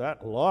wasn't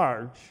that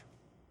large.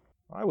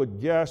 I would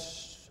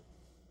guess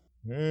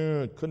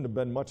it couldn't have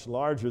been much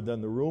larger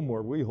than the room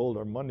where we hold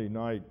our Monday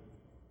night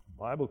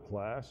Bible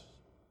class,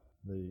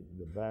 the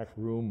back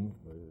room,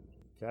 the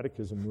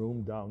catechism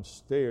room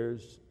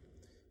downstairs,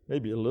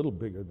 maybe a little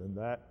bigger than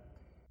that.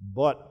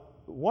 But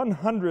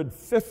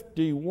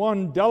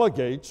 151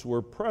 delegates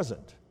were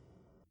present.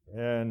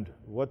 And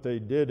what they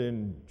did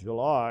in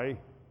July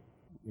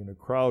in a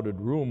crowded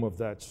room of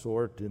that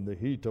sort in the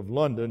heat of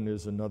London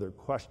is another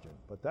question.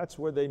 But that's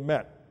where they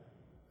met.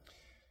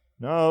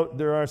 Now,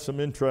 there are some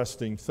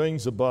interesting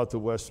things about the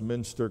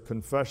Westminster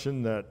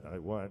Confession that I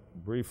want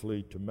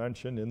briefly to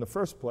mention. In the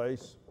first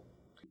place,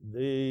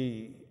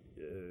 the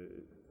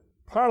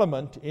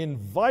Parliament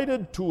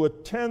invited to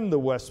attend the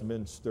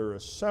Westminster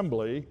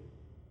Assembly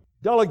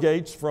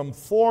delegates from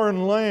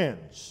foreign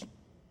lands.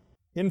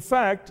 In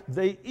fact,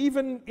 they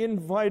even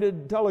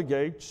invited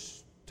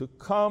delegates to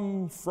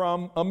come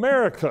from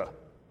America.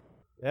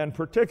 And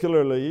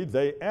particularly,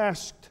 they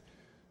asked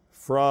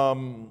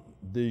from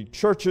the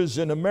churches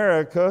in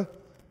America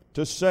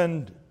to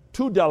send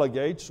 2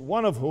 delegates,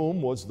 one of whom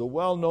was the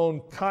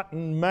well-known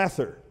Cotton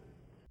Mather.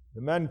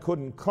 The men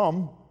couldn't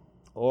come,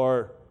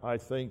 or I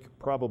think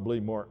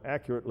probably more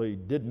accurately,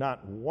 did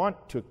not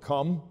want to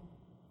come,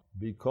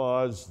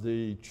 because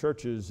the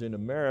churches in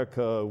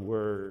America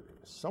were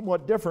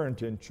somewhat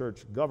different in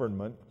church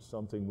government,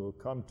 something we'll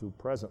come to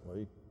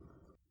presently.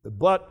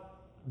 But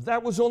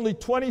that was only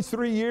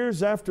 23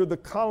 years after the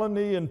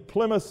colony in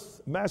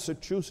Plymouth,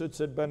 Massachusetts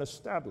had been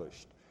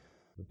established.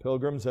 The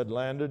Pilgrims had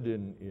landed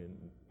in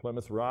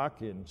Plymouth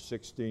Rock in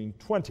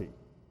 1620.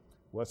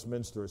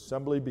 Westminster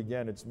Assembly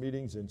began its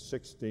meetings in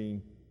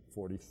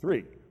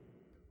 1643.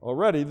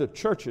 Already the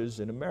churches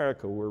in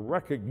America were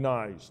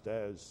recognized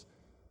as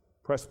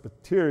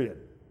Presbyterian.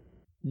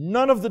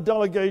 None of the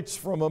delegates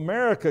from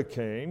America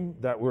came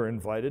that were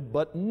invited,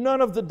 but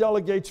none of the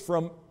delegates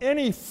from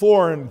any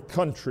foreign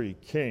country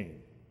came.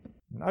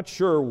 Not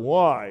sure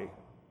why.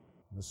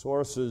 The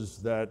sources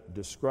that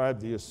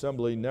describe the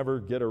assembly never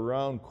get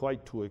around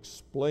quite to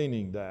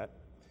explaining that.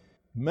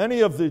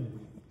 Many of the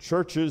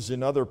churches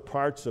in other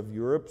parts of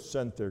Europe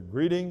sent their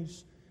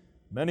greetings.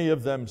 Many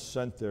of them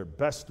sent their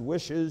best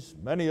wishes.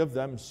 Many of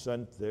them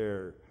sent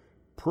their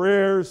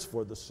prayers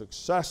for the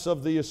success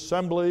of the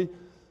assembly,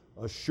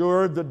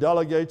 assured the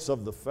delegates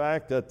of the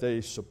fact that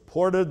they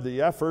supported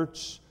the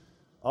efforts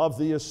of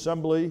the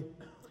assembly,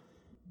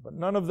 but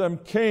none of them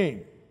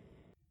came.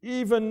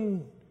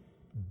 Even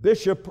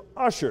Bishop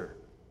Ussher,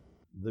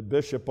 the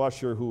Bishop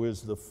Ussher who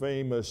is the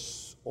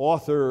famous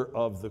author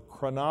of the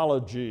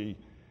chronology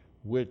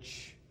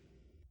which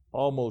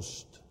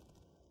almost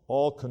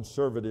all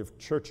conservative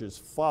churches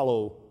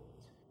follow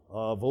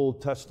of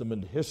Old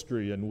Testament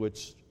history, and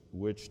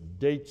which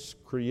dates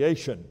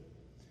creation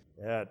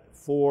at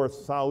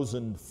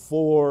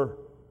 4004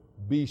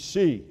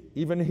 BC.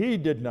 Even he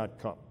did not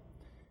come.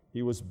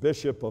 He was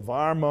Bishop of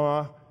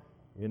Armagh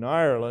in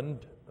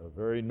Ireland, a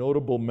very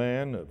notable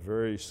man, a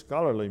very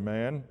scholarly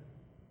man,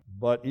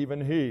 but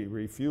even he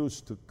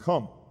refused to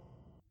come.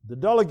 The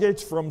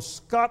delegates from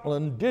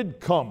Scotland did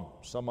come,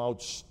 some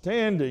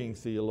outstanding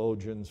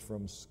theologians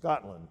from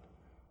Scotland,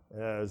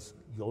 as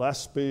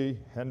Gillespie,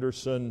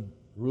 Henderson,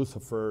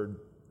 Rutherford,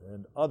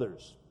 and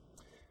others.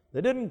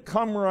 They didn't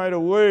come right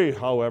away,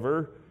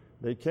 however.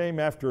 They came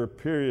after a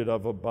period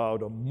of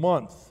about a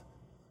month.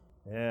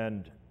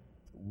 And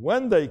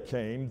when they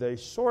came, they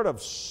sort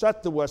of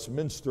set the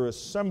Westminster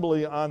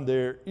Assembly on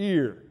their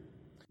ear.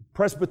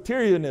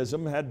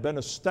 Presbyterianism had been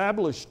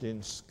established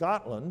in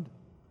Scotland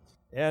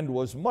and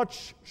was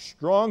much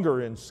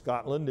stronger in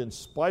Scotland in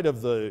spite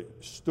of the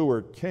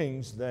Stuart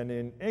kings than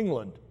in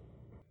England.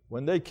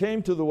 When they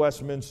came to the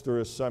Westminster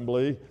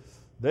Assembly,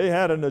 they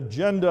had an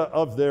agenda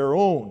of their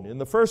own. In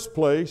the first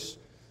place,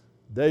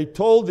 they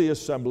told the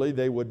assembly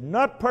they would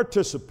not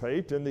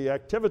participate in the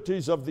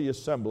activities of the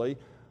assembly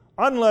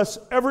unless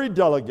every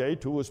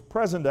delegate who was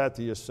present at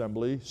the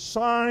assembly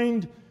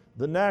signed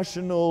the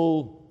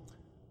national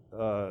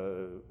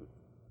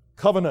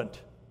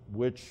covenant,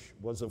 which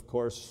was, of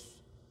course,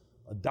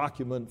 a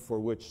document for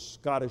which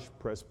Scottish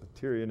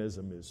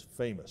Presbyterianism is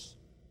famous.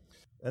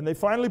 And they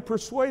finally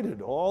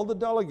persuaded all the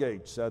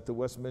delegates at the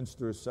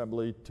Westminster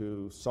Assembly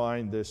to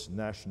sign this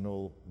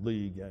National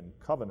League and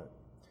Covenant.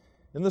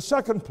 In the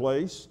second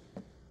place,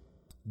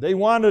 they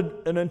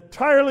wanted an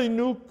entirely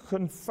new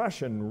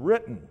confession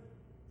written.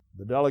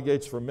 The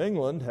delegates from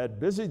England had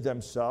busied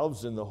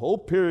themselves in the whole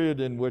period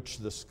in which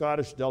the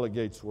Scottish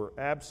delegates were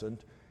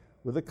absent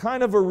with a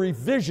kind of a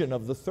revision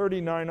of the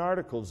 39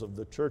 Articles of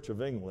the Church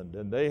of England,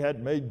 and they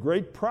had made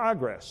great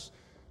progress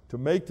to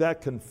make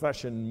that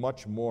confession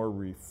much more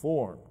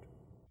reformed.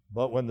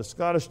 But when the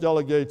Scottish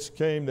delegates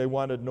came, they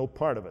wanted no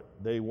part of it.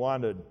 They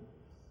wanted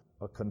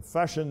a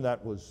confession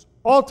that was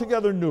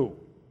altogether new,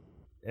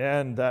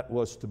 and that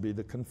was to be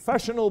the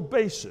confessional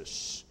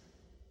basis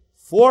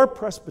for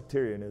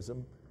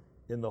Presbyterianism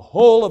in the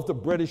whole of the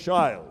British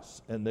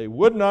Isles, and they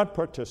would not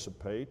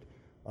participate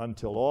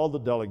until all the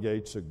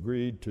delegates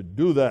agreed to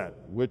do that,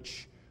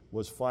 which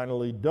was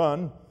finally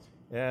done,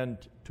 and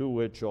to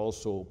which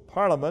also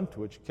Parliament,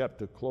 which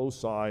kept a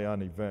close eye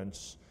on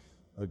events,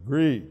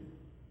 agreed.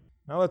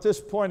 Now at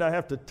this point I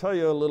have to tell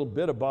you a little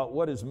bit about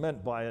what is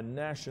meant by a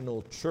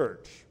national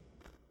church.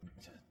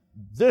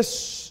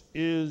 This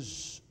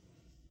is,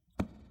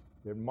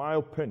 in my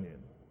opinion,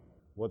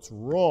 what's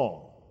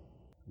wrong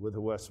with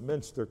the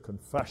Westminster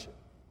Confession.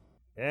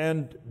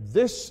 And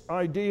this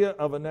idea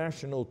of a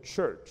national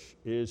church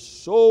is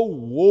so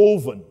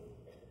woven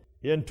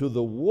into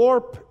the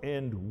warp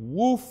and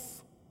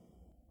woof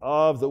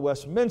of the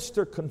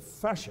Westminster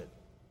Confession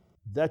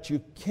that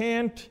you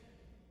can't,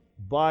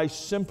 by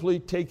simply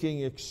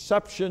taking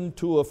exception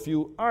to a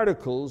few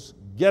articles,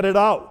 get it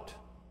out.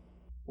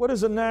 What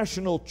is a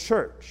national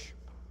church?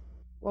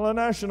 Well, a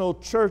national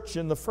church,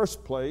 in the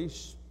first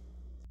place,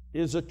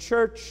 is a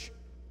church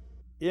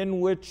in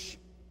which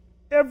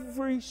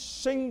every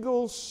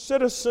single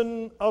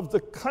citizen of the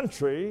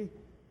country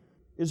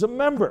is a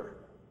member.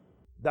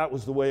 That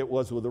was the way it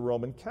was with the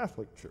Roman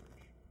Catholic Church.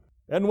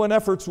 And when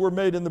efforts were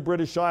made in the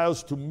British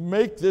Isles to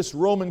make this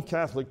Roman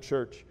Catholic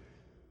Church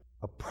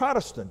a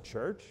Protestant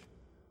church,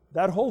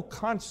 that whole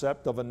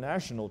concept of a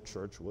national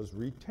church was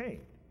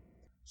retained.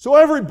 So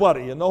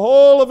everybody in the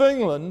whole of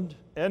England,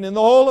 and in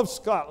the whole of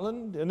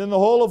Scotland, and in the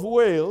whole of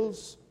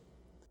Wales,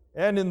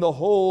 and in the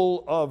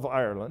whole of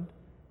Ireland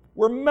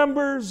were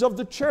members of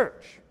the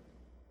church.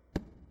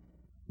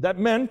 That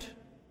meant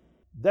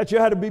that you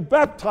had to be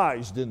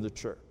baptized in the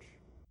church.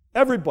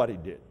 Everybody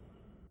did.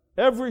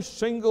 Every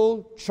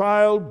single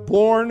child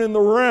born in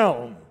the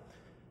realm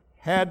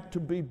had to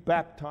be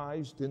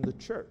baptized in the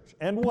church,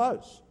 and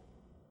was.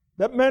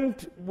 That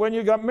meant when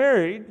you got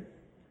married,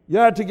 you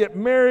had to get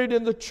married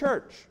in the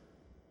church.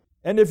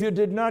 And if you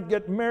did not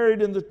get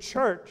married in the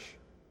church,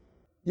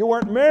 you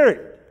weren't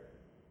married.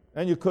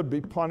 And you could be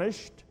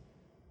punished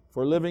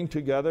for living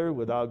together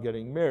without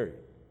getting married.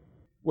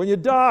 When you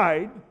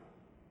died,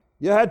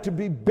 you had to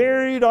be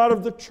buried out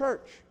of the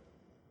church.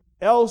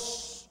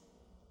 Else,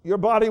 your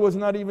body was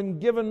not even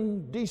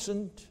given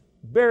decent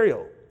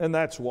burial. And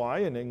that's why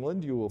in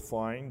England you will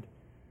find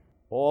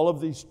all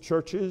of these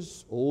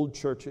churches, old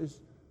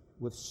churches,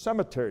 with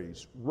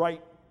cemeteries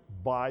right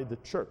by the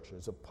church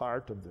as a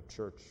part of the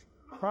church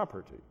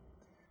property.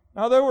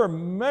 Now, there were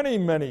many,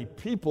 many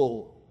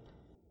people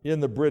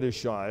in the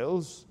British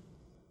Isles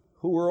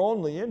who were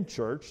only in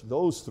church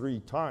those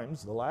 3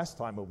 times, the last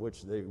time of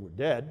which they were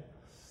dead,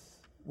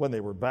 when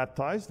they were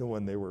baptized and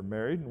when they were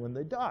married and when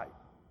they died.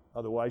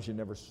 Otherwise, you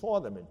never saw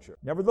them in church.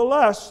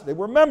 Nevertheless, they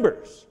were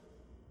members.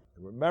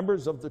 They were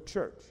members of the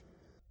church.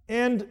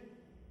 And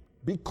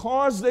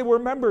because they were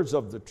members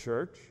of the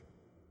church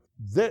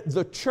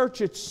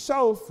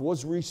itself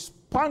was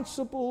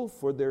responsible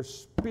for their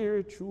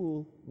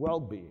spiritual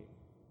well-being.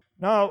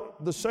 Now,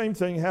 the same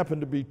thing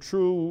happened to be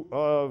true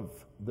of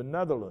the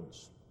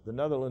Netherlands. The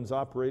Netherlands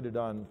operated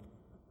on an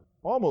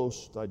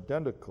almost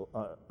identical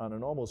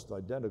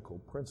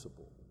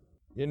principle.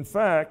 In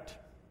fact,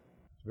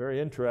 it's very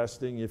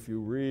interesting if you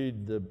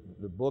read the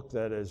book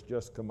that has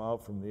just come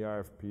out from the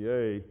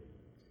RFPA,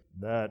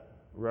 that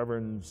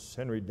Reverends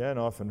Henry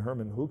Danoff and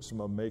Herman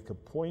Hanko make a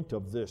point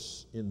of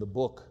this in the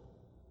book,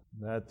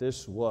 that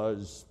this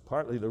was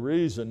partly the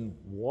reason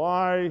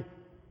why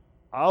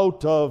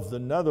out of the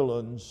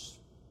Netherlands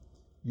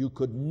you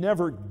could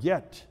never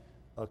get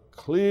a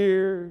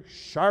clear,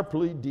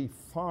 sharply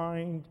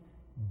defined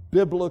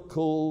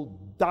biblical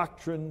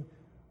doctrine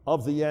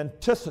of the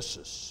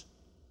antithesis.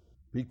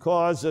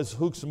 Because, as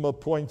Hanko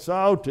points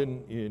out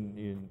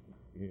in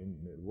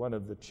one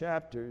of the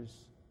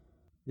chapters,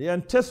 the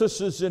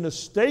antithesis in a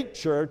state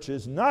church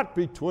is not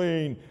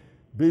between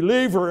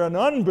believer and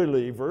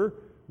unbeliever,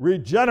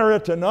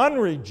 regenerate and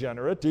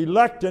unregenerate,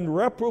 elect and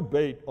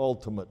reprobate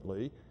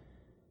ultimately,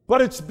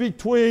 but it's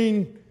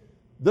between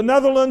the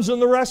Netherlands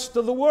and the rest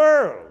of the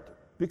world,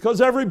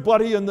 because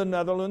everybody in the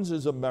Netherlands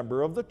is a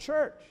member of the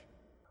church.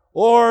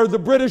 Or the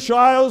British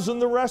Isles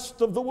and the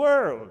rest of the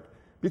world,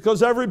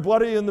 because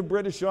everybody in the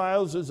British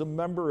Isles is a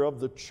member of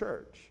the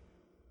church.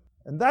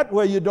 And that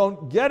way you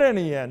don't get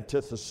any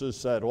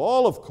antithesis at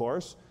all, of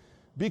course,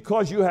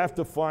 because you have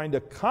to find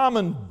a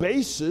common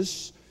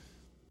basis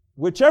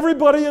which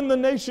everybody in the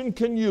nation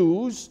can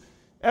use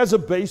as a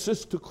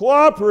basis to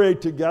cooperate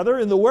together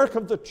in the work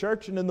of the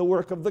church and in the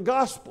work of the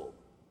gospel.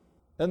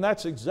 And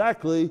that's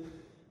exactly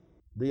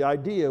the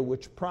idea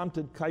which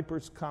prompted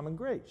Kuyper's Common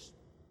Grace.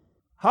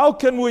 How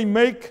can we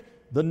make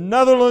the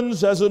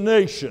Netherlands as a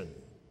nation,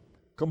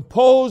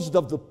 composed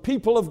of the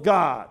people of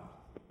God,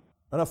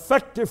 an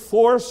effective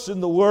force in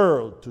the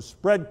world to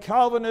spread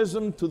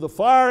Calvinism to the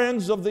far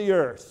ends of the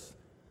earth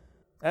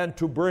and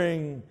to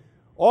bring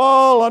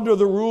all under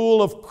the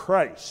rule of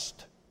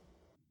Christ?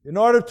 In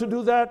order to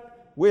do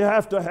that, we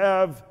have to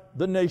have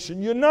the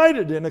nation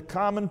united in a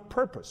common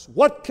purpose.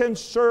 What can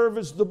serve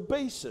as the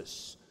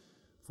basis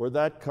for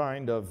that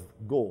kind of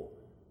goal?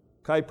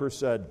 Kuyper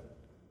said,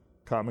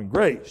 common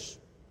grace.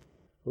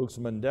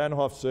 Hanko and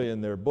Danoff say in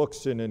their book,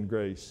 Sin and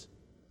Grace,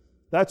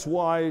 that's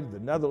why the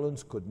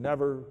Netherlands could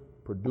never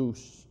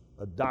produce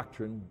a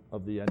doctrine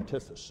of the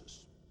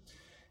antithesis.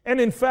 And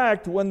in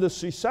fact, when the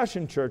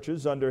secession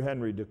churches under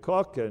Henry de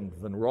Kock and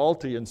Van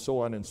Raalte and so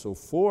on and so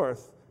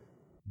forth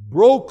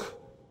broke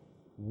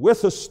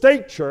with a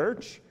state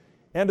church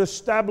and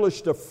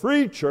established a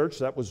free church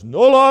that was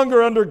no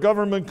longer under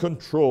government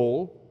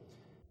control,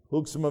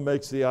 Hanko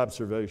makes the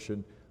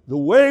observation, the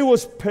way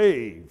was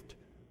paved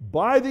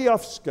by the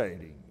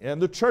afscheiding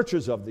and the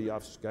churches of the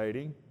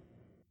afscheiding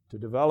to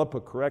develop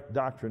a correct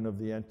doctrine of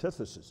the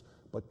antithesis.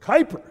 But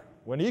Kuyper,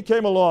 when he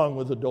came along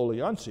with the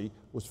Doliancy,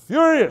 was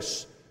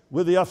furious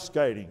with the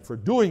afscheiding for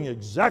doing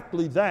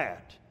exactly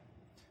that.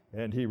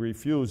 And he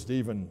refused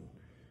even,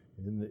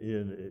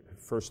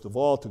 first of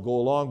all, to go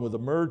along with the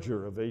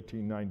merger of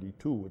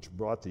 1892, which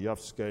brought the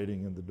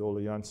afscheiding and the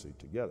Doliancy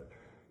together.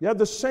 You had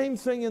the same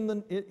thing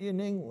in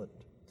England.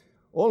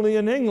 Only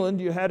in England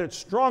you had it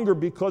stronger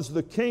because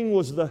the king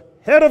was the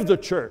head of the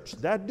church.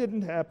 That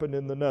didn't happen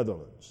in the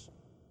Netherlands.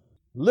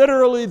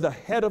 Literally the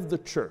head of the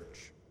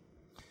church.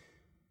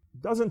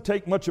 It doesn't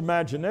take much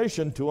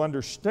imagination to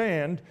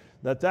understand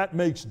that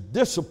makes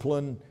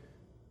discipline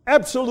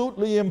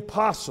absolutely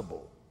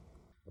impossible.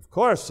 Of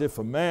course, if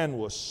a man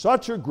was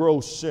such a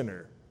gross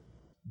sinner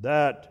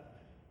that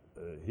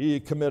he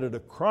committed a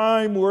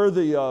crime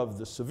worthy of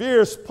the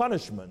severest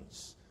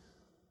punishments,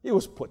 he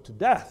was put to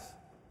death.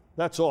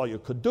 That's all you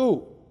could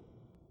do.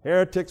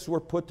 Heretics were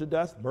put to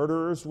death.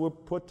 Murderers were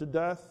put to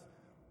death.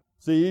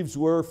 Thieves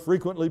were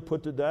frequently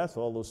put to death,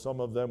 although some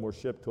of them were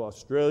shipped to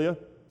Australia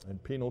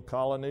and penal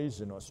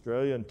colonies in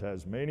Australia and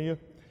Tasmania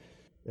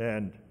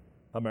and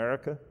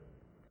America.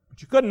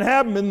 But you couldn't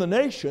have him in the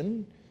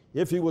nation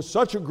if he was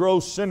such a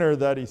gross sinner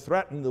that he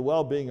threatened the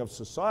well-being of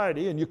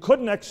society, and you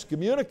couldn't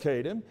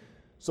excommunicate him,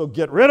 so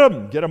get rid of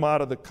him, get him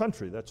out of the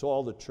country. That's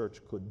all the church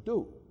could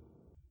do.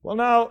 Well,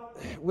 now,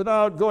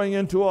 without going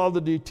into all the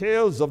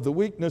details of the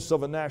weakness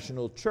of a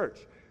national church,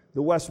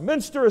 the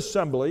Westminster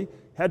Assembly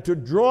had to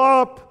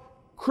draw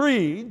up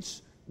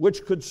creeds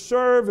which could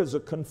serve as a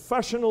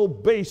confessional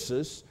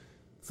basis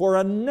for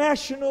a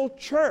national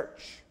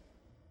church.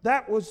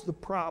 That was the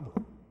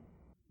problem.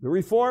 The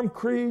Reformed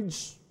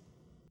creeds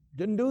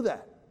didn't do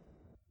that.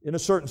 In a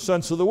certain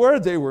sense of the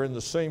word, they were in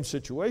the same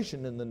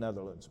situation in the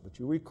Netherlands. But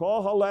you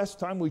recall how last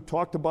time we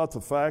talked about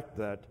the fact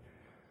that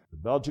the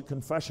Belgic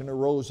Confession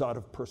arose out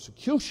of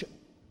persecution.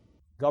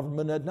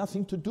 Government had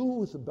nothing to do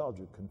with the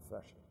Belgic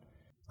Confession.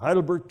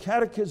 Heidelberg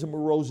Catechism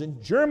arose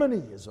in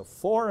Germany as a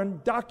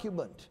foreign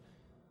document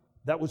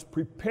that was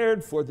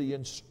prepared for the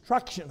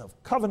instruction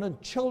of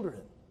covenant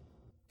children.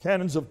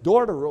 Canons of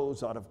Dort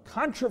arose out of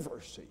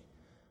controversy.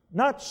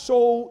 Not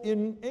so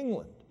in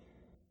England.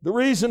 The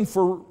reason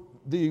for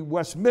the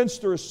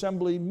Westminster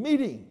Assembly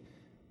meeting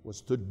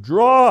was to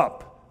draw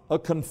up a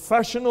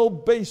confessional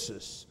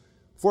basis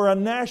for a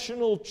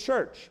national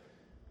church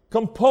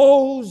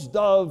composed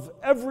of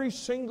every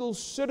single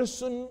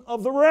citizen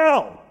of the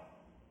realm,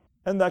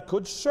 and that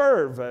could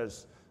serve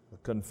as a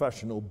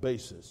confessional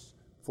basis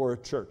for a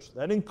church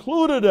that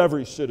included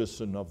every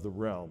citizen of the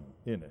realm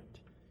in it.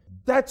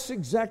 That's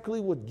exactly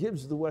what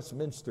gives the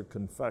Westminster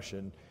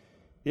Confession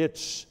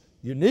its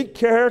unique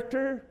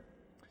character,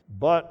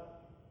 but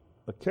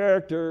a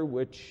character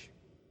which,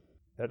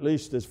 at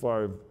least as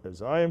far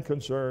as I am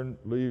concerned,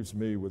 leaves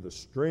me with a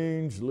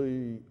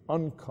strangely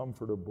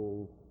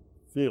uncomfortable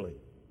feeling.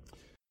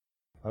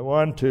 I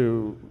want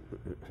to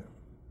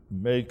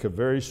make a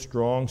very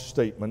strong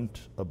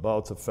statement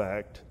about the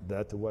fact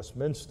that the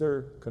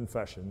Westminster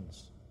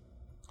Confessions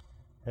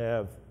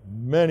have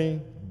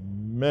many,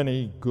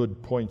 many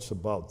good points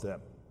about them.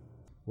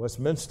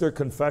 Westminster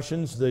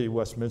Confessions, the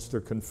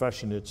Westminster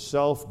Confession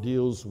itself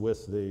deals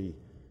with the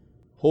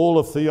whole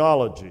of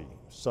theology,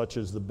 such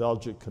as the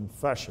Belgic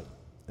Confession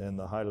and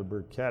the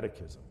Heidelberg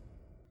Catechism.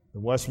 The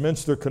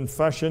Westminster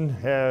Confession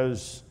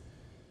has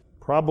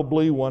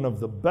probably one of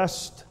the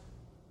best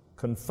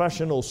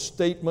confessional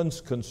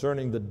statements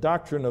concerning the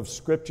doctrine of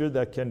Scripture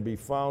that can be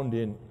found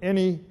in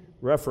any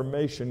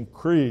Reformation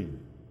creed.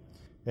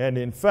 And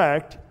in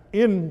fact,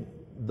 in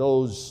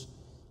those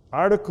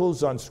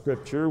articles on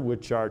Scripture,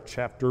 which are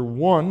chapter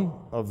 1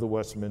 of the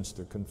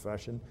Westminster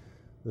Confession,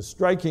 the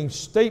striking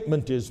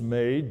statement is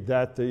made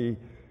that the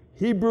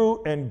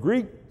Hebrew and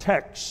Greek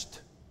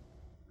text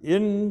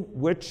in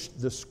which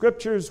the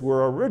Scriptures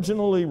were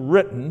originally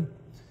written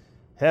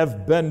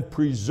have been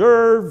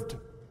preserved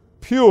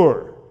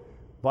pure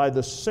by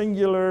the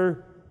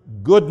singular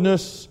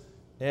goodness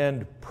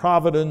and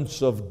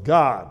providence of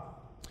God.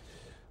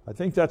 I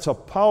think that's a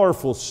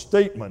powerful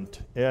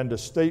statement and a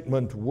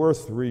statement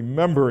worth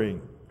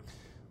remembering.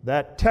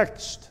 That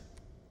text,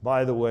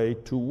 by the way,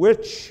 to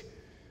which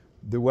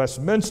the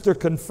Westminster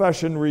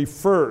Confession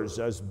refers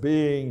as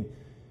being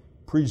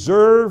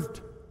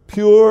preserved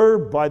pure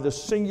by the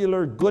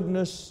singular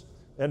goodness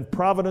and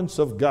providence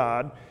of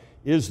God,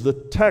 is the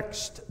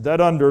text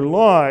that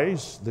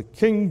underlies the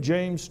King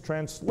James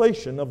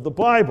translation of the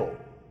Bible.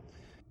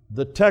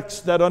 The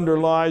text that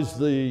underlies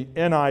the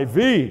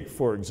NIV,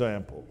 for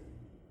example,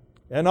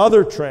 and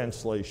other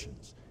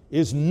translations,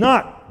 is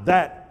not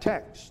that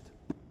text.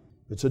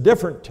 It's a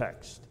different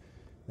text.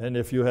 And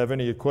if you have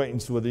any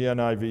acquaintance with the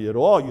NIV at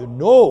all, you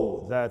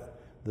know that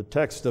the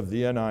text of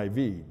the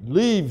NIV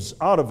leaves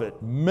out of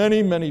it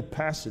many, many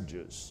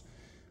passages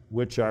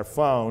which are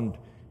found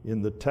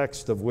in the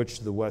text of which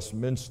the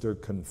Westminster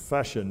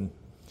Confession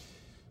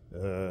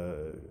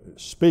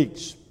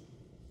speaks.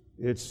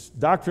 Its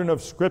doctrine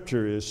of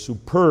Scripture is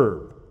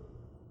superb.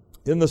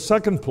 In the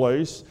second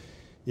place,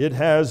 it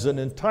has an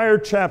entire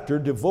chapter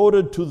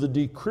devoted to the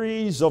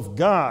decrees of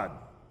God.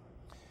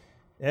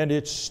 And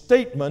its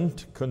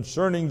statement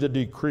concerning the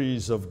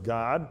decrees of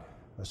God,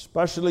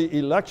 especially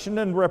election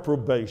and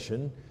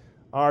reprobation,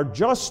 are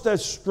just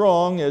as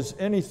strong as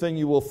anything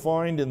you will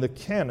find in the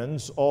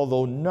canons,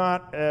 although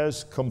not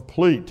as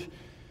complete.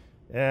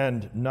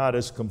 And not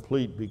as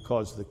complete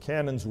because the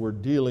canons were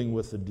dealing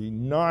with the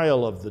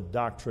denial of the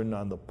doctrine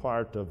on the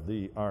part of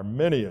the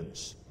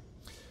Arminians.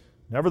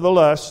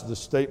 Nevertheless, the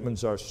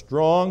statements are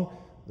strong,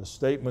 the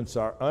statements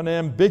are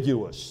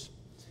unambiguous,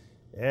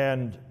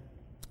 and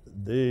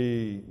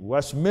the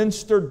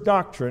Westminster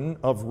doctrine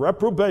of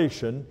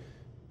reprobation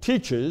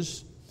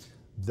teaches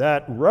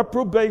that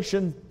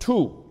reprobation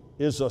too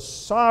is a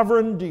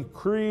sovereign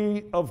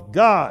decree of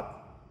God.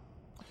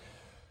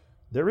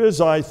 There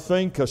is, I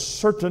think, a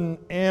certain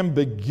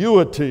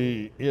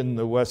ambiguity in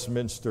the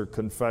Westminster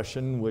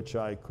Confession, which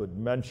I could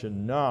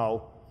mention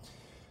now,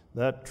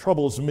 that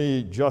troubles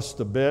me just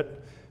a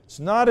bit. It's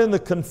not in the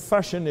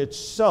confession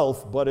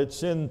itself, but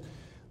it's in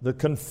the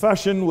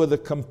confession with a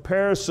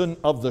comparison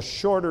of the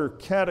shorter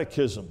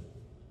catechism.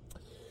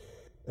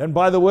 And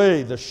by the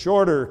way, the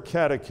shorter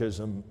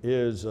catechism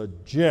is a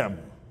gem.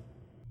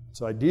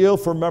 It's ideal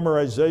for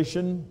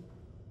memorization,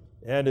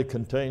 and it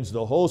contains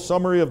the whole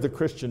summary of the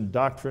Christian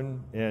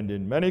doctrine, and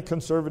in many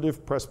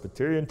conservative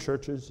Presbyterian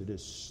churches, it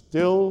is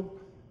still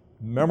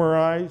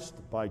memorized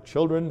by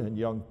children and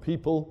young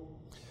people.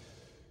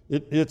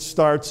 It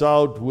starts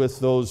out with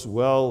those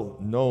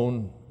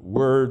well-known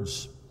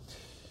words,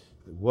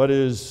 What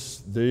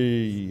is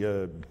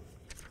the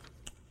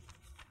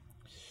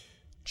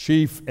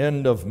chief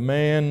end of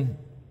man?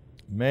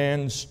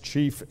 Man's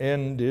chief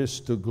end is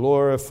to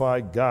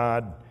glorify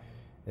God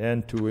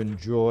and to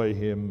enjoy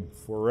Him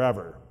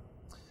forever.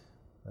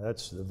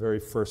 That's the very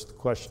first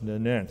question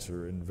and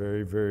answer, and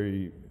very,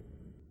 very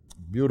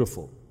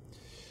beautiful.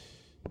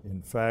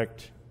 In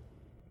fact,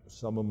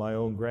 some of my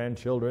own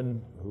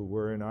grandchildren who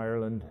were in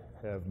Ireland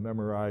have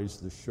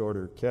memorized the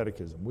shorter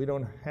catechism. We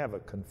don't have a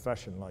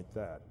confession like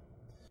that.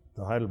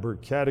 The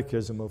Heidelberg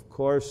Catechism, of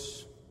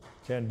course,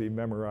 can be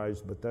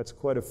memorized, but that's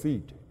quite a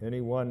feat.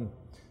 Anyone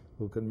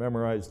who can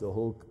memorize the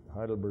whole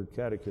Heidelberg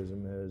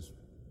Catechism has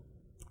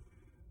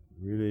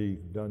really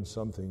done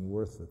something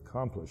worth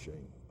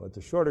accomplishing. But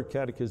the shorter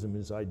catechism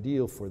is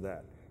ideal for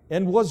that,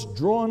 and was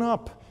drawn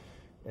up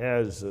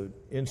as an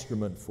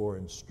instrument for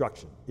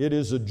instruction. It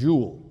is a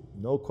jewel,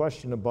 no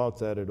question about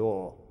that at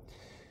all.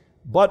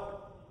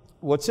 But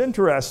what's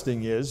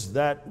interesting is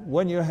that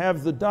when you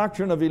have the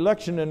doctrine of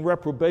election and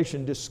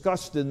reprobation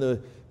discussed in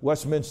the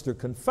Westminster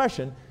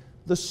Confession,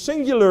 the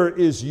singular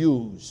is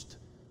used,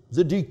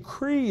 the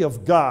decree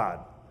of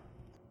God,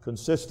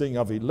 consisting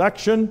of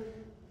election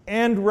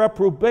and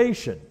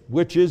reprobation,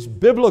 which is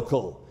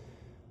biblical.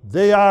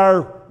 They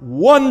are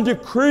one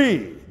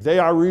decree. They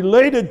are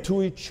related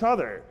to each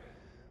other.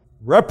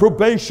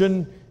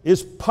 Reprobation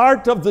is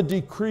part of the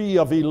decree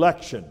of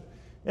election.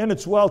 And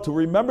it's well to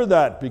remember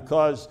that,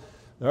 because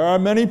there are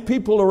many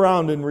people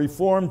around in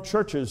Reformed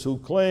churches who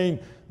claim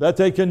that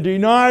they can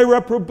deny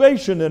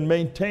reprobation and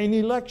maintain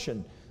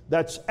election.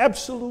 That's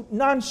absolute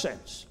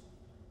nonsense.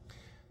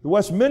 The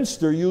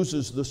Westminster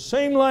uses the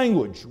same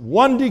language,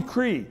 one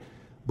decree,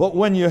 but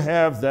when you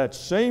have that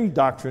same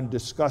doctrine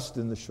discussed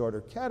in the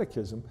shorter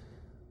catechism,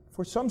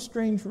 for some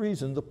strange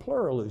reason the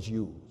plural is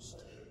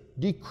used.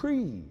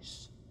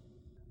 Decrees.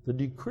 The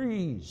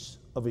decrees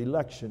of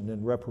election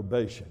and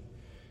reprobation.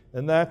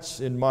 And that's,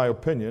 in my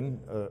opinion,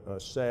 a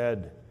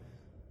sad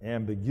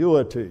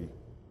ambiguity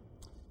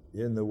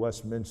in the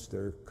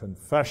Westminster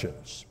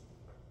Confessions.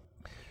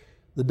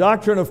 The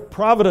doctrine of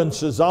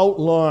providence is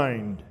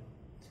outlined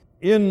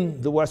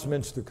in the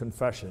Westminster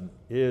Confession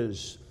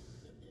is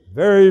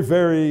very,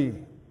 very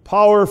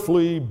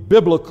powerfully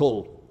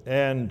biblical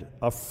and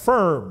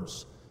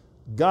affirms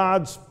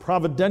God's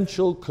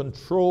providential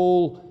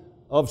control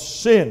of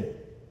sin.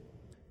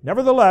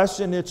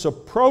 Nevertheless, in its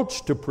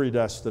approach to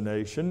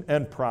predestination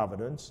and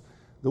providence,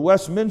 the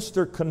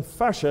Westminster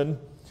Confession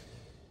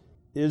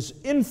is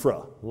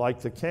infra,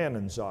 like the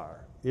canons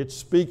are. It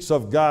speaks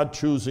of God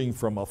choosing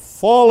from a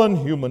fallen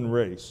human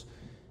race.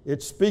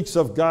 It speaks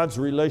of God's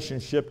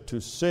relationship to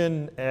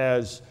sin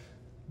as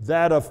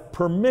that of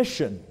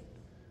permission,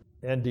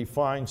 and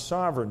defines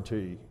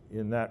sovereignty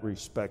in that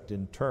respect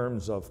in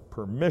terms of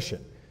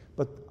permission.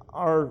 But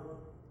our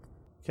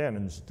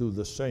canons do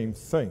the same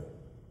thing.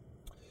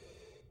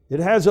 It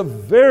has a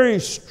very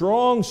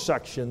strong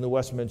section, the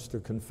Westminster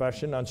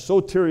Confession, on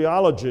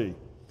soteriology,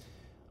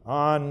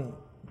 on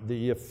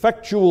the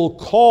effectual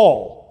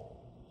call.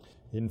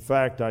 In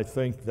fact, I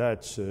think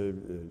that's a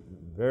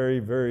very,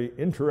 very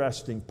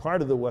interesting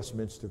part of the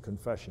Westminster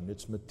Confession.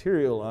 It's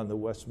material on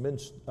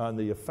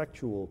the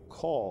effectual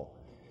call.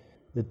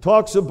 It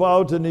talks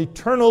about an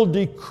eternal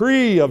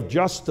decree of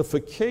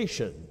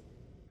justification,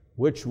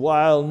 which,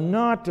 while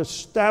not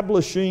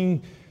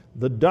establishing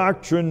the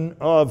doctrine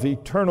of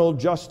eternal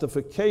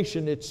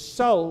justification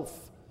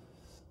itself,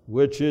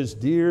 which is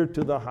dear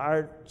to the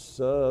hearts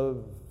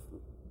of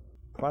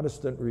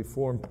Protestant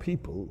Reformed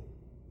people,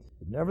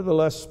 it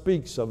nevertheless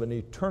speaks of an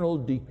eternal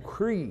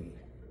decree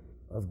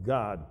of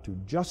God to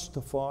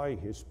justify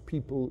His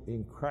people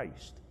in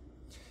Christ.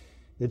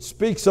 It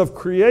speaks of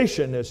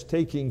creation as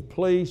taking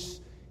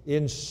place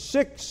in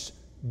 6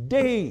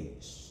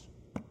 days.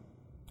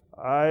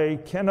 I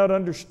cannot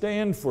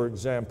understand, for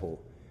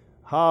example,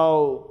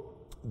 how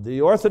the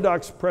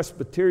Orthodox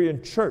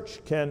Presbyterian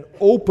Church can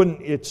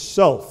open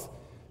itself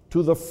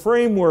to the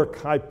framework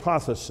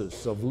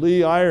hypothesis of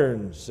Lee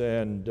Irons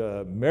and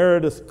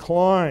Meredith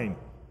Kline,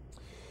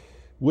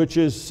 which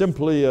is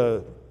simply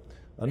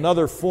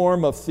another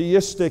form of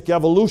theistic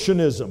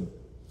evolutionism,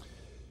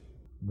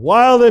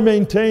 while they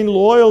maintain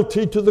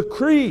loyalty to the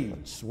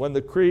creeds, when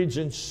the creeds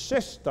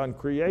insist on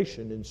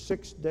creation in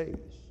 6 days.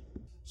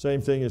 Same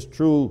thing is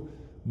true,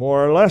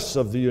 more or less,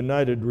 of the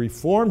United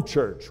Reformed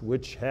Church,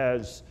 which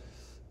has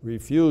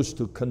refused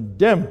to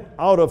condemn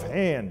out of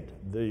hand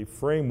the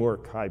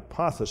framework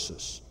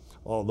hypothesis,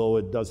 although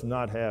it does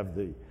not have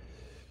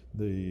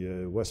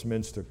the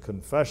Westminster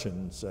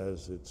Confessions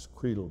as its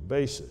creedal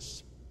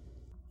basis.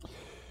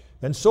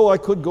 And so I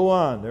could go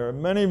on. There are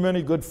many,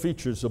 many good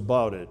features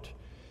about it.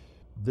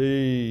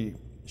 The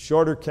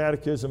shorter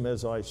catechism,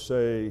 as I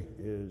say,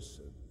 is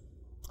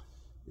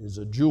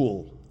a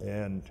jewel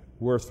and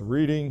worth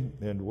reading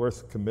and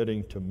worth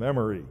committing to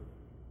memory.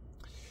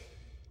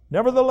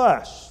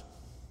 Nevertheless,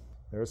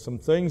 there are some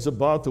things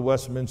about the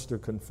Westminster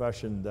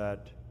Confession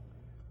that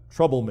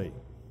trouble me.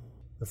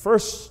 The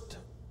first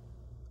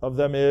of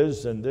them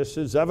is, and this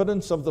is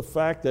evidence of the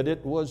fact that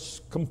it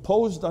was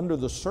composed under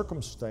the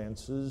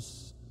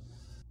circumstances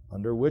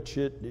under which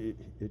it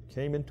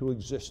came into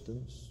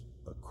existence,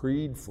 a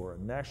creed for a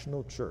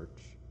national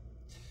church,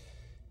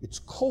 it's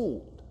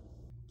cold.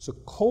 It's a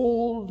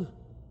cold,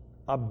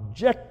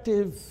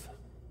 objective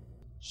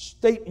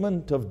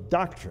statement of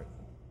doctrine.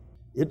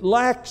 It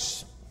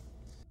lacks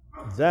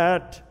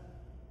that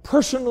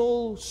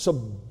personal,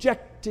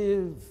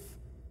 subjective,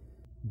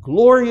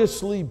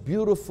 gloriously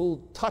beautiful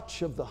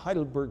touch of the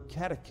Heidelberg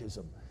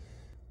Catechism.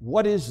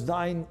 What is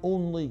thine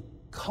only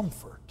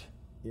comfort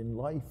in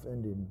life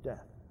and in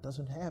death? It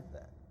doesn't have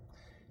that.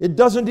 It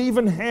doesn't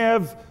even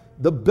have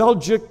the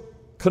Belgic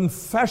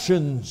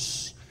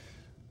Confessions,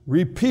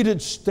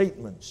 repeated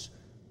statements.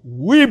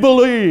 We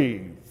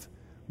believe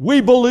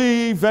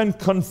and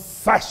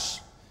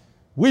confess.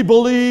 We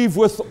believe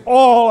with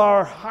all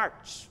our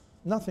hearts.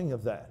 Nothing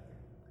of that.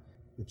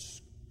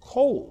 It's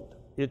cold.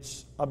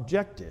 It's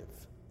objective.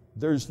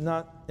 There's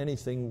not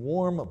anything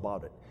warm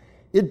about it.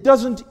 It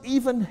doesn't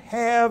even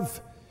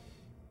have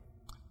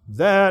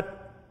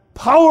that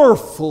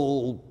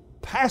powerful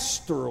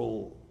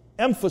pastoral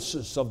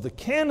emphasis of the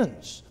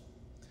canons.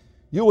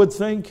 You would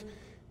think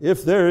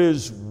if there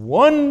is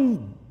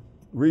one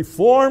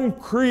Reformed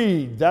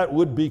creed that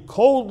would be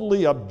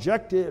coldly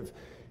objective,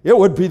 it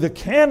would be the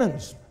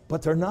canons,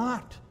 but they're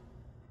not.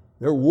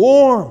 They're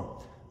warm.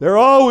 They're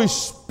always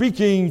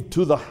speaking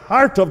to the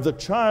heart of the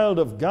child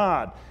of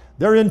God.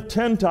 They're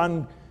intent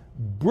on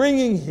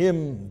bringing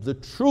him the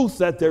truth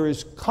that there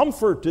is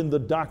comfort in the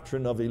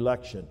doctrine of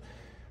election,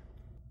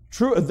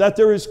 that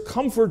there is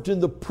comfort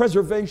in the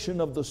preservation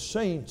of the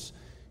saints,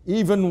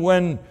 even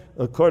when,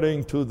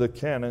 according to the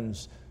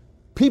canons,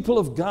 people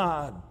of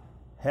God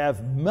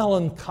have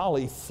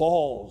melancholy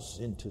falls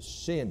into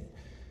sin.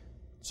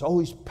 It's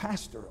always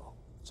pastoral.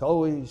 It's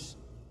always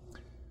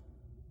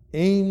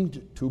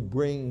aimed to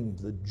bring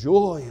the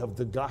joy of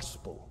the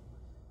gospel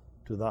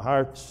to the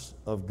hearts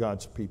of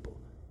God's people.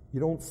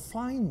 You don't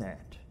find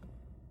that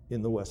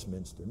in the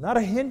Westminster. Not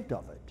a hint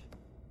of it.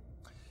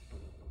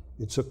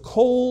 It's a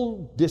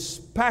cold,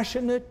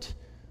 dispassionate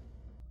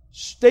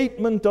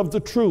statement of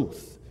the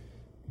truth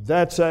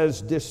that's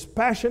as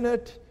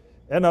dispassionate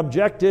and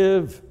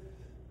objective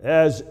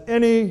as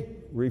any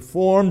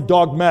Reformed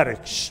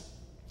dogmatics.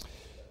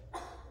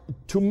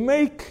 To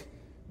make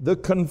the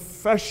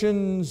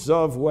Confessions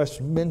of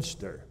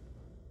Westminster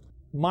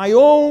my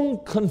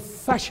own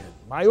confession,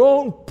 my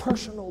own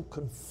personal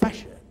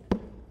confession,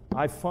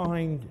 I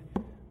find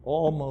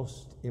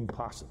almost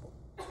impossible.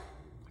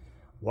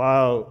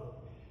 While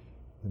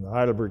in the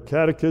Heidelberg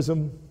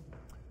Catechism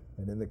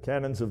and in the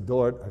Canons of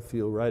Dort, I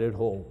feel right at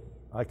home.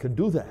 I can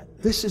do that.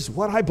 This is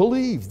what I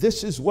believe.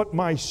 This is what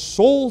my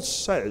soul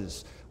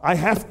says I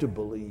have to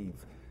believe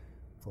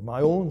for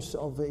my own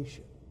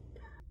salvation.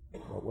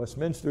 But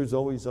Westminster is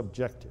always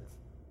objective.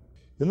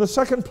 In the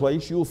second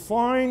place, you'll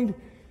find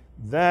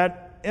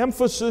that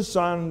emphasis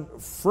on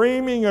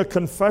framing a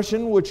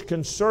confession which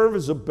can serve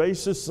as a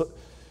basis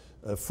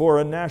for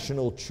a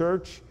national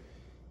church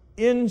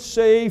in,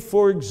 say,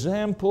 for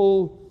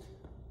example,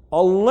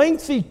 a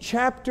lengthy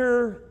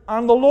chapter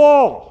on the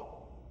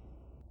law.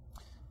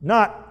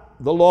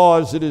 Not the law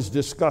as it is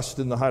discussed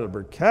in the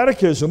Heidelberg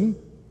Catechism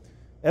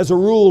as a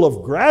rule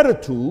of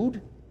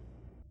gratitude,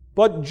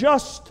 but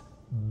just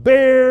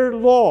bare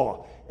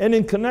law. And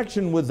in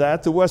connection with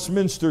that, the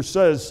Westminster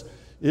says,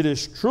 it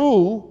is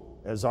true,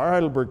 as our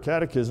Heidelberg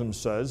Catechism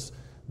says,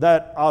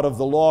 that out of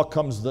the law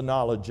comes the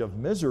knowledge of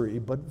misery,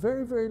 but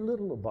very, very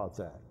little about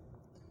that.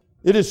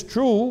 It is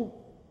true,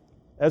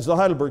 as the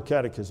Heidelberg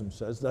Catechism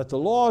says, that the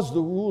law is the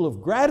rule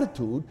of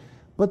gratitude,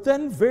 but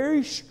then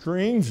very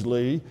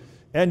strangely,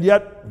 and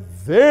yet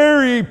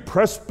very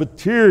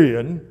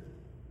Presbyterian,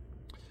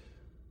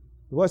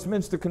 the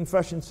Westminster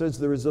Confession says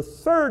there is a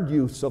third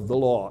use of the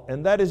law,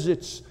 and that is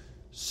its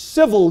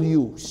civil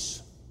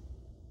use.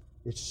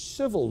 Its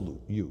civil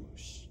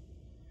use,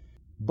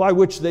 by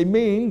which they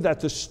mean that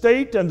the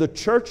state and the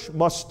church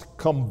must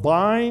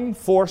combine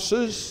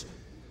forces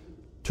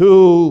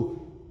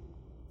to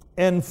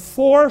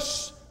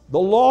enforce the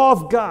law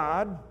of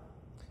God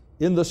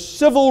in the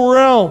civil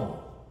realm,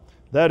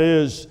 that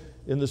is,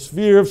 in the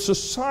sphere of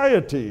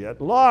society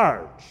at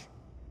large,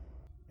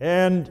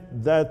 and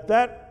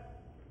that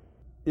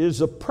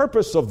is a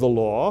purpose of the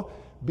law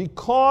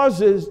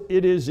because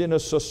it is in a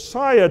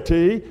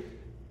society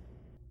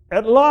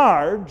at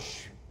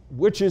large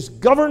which is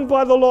governed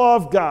by the law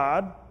of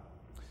God,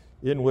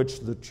 in which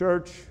the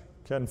church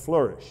can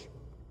flourish.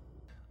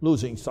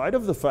 Losing sight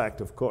of the fact,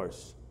 of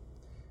course,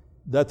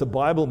 that the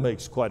Bible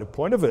makes quite a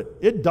point of it.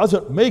 It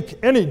doesn't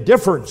make any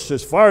difference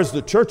as far as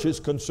the church is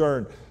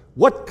concerned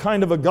what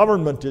kind of a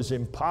government is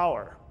in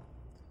power.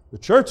 The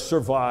church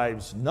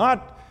survives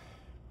not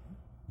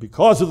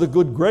because of the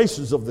good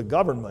graces of the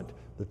government.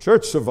 The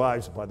church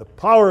survives by the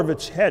power of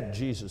its head,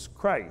 Jesus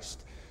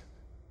Christ.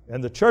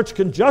 And the church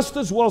can just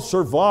as well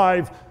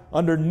survive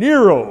under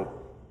Nero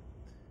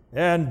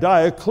and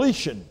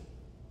Diocletian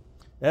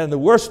and the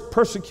worst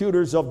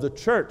persecutors of the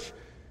church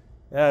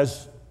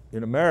as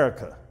in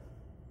America,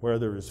 where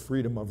there is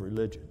freedom of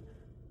religion.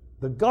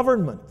 The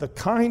government, the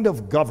kind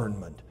of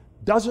government,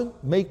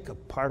 doesn't make a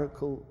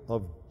particle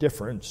of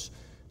difference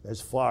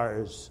as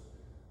far as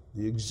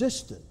the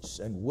existence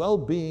and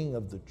well-being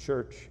of the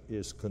church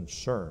is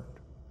concerned.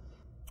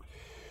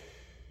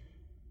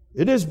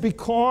 It is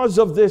because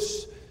of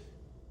this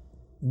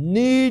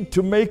need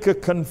to make a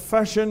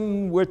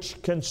confession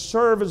which can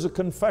serve as a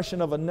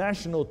confession of a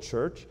national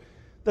church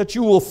that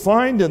you will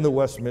find in the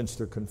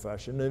Westminster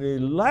Confession an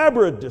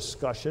elaborate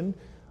discussion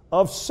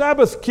of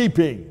Sabbath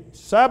keeping,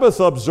 Sabbath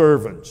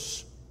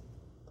observance.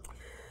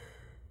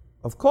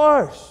 Of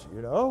course,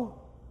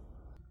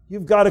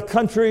 you've got a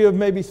country of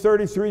maybe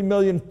 33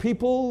 million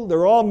people.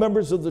 They're all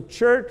members of the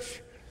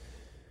church.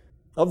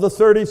 Of the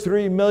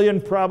 33 million,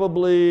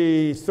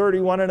 probably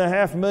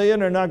 31.5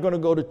 million are not going to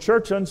go to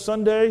church on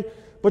Sunday.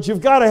 But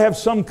you've got to have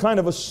some kind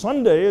of a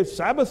Sunday,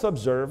 Sabbath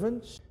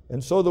observance.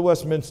 And so the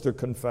Westminster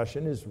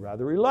Confession is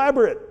rather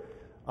elaborate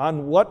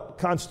on what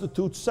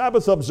constitutes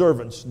Sabbath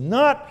observance.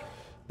 Not,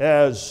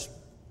 as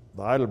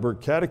the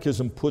Heidelberg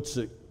Catechism puts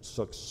it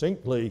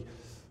succinctly,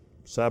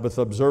 Sabbath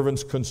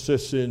observance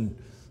consists in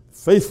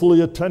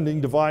faithfully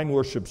attending divine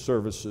worship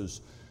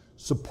services,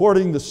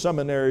 supporting the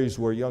seminaries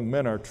where young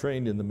men are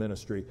trained in the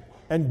ministry,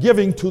 and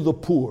giving to the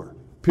poor,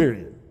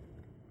 period.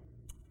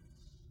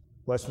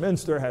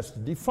 Westminster has to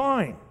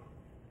define,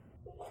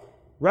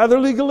 rather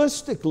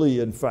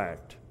legalistically, in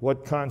fact,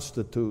 what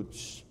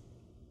constitutes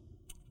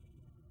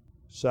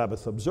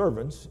Sabbath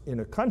observance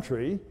in a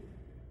country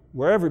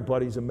where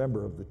everybody's a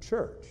member of the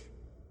church,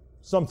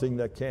 something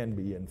that can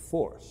be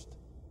enforced.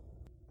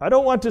 I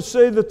don't want to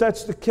say that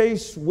that's the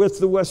case with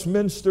the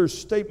Westminster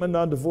Statement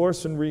on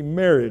Divorce and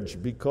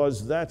Remarriage,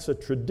 because that's a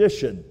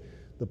tradition.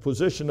 The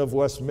position of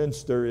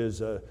Westminster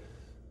is a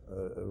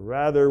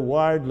rather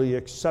widely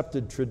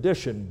accepted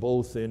tradition,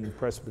 both in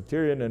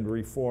Presbyterian and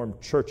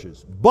Reformed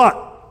churches.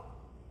 But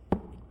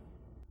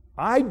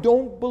I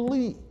don't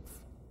believe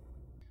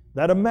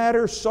that a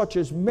matter such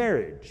as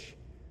marriage,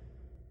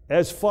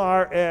 as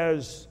far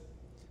as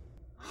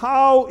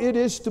how it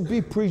is to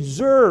be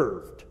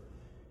preserved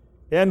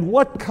and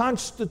what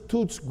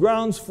constitutes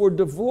grounds for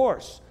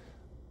divorce,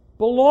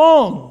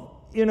 belong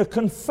in a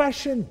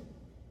confession.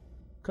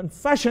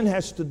 Confession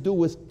has to do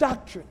with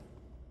doctrine,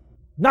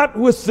 not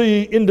with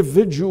the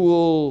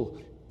individual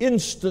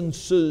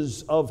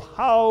instances of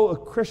how a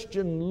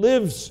Christian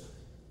lives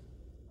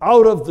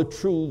out of the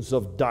truths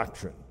of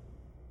doctrine.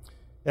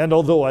 And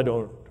although I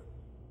don't,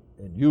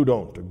 and you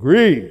don't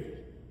agree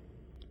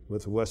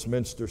with the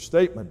Westminster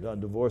Statement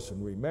on Divorce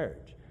and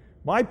Remarriage,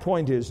 my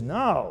point is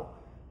now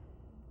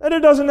that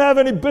it doesn't have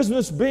any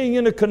business being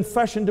in a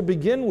confession to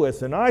begin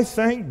with. And I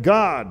thank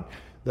God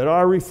that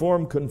our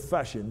Reformed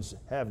confessions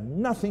have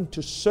nothing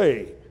to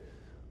say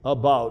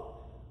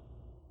about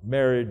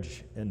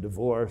marriage and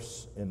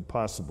divorce and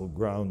possible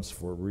grounds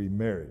for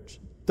remarriage.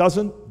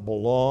 Doesn't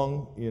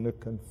belong in a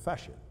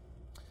confession.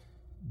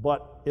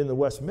 But in the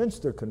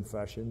Westminster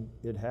Confession,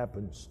 it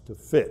happens to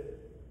fit.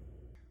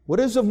 What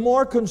is of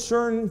more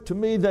concern to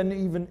me than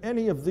even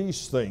any of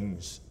these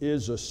things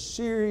is a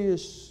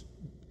serious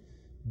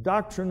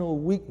doctrinal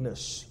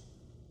weakness.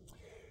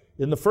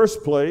 In the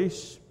first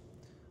place,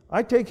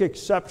 I take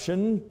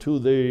exception to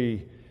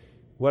the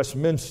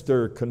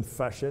Westminster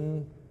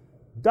Confession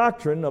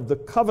doctrine of the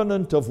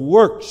covenant of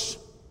works.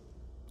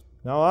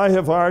 Now, I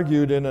have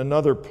argued in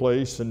another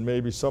place, and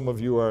maybe some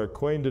of you are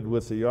acquainted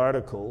with the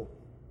article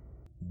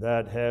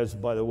that has,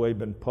 by the way,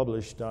 been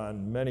published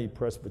on many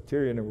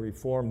Presbyterian and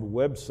Reformed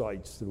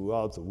websites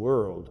throughout the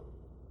world.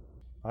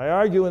 I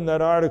argue in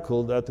that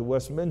article that the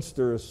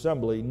Westminster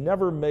Assembly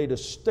never made a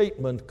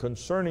statement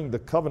concerning the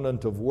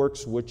covenant of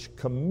works which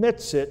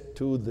commits it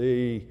to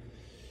the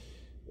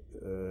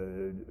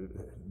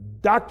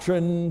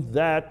doctrine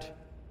that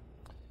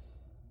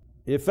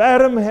if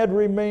Adam had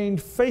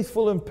remained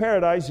faithful in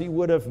paradise, he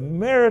would have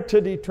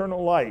merited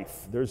eternal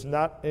life. There's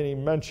not any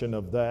mention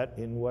of that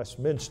in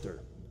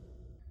Westminster.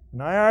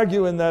 And I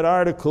argue in that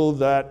article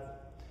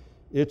that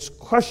it's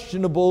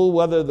questionable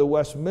whether the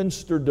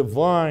Westminster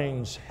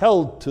divines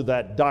held to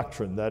that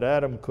doctrine, that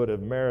Adam could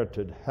have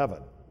merited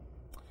heaven.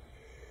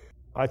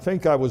 I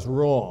think I was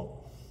wrong.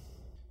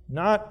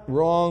 Not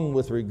wrong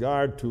with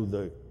regard to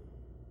the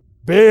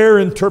bare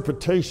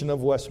interpretation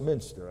of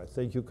Westminster. I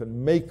think you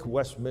can make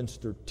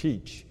Westminster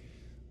teach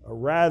a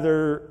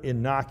rather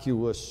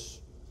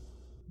innocuous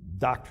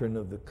doctrine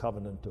of the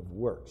covenant of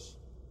works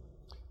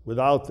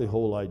without the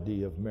whole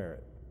idea of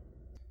merit.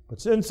 But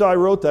since I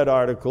wrote that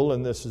article,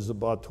 and this is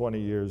about 20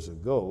 years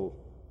ago,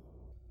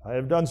 I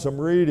have done some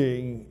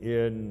reading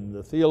in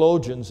the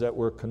theologians that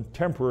were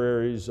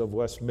contemporaries of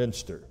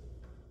Westminster.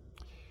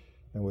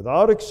 And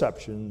without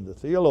exception, the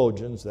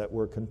theologians that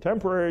were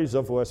contemporaries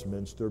of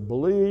Westminster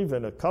believe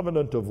in a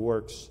covenant of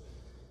works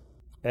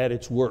at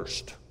its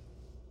worst.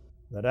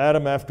 That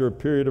Adam, after a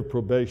period of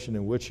probation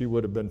in which he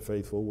would have been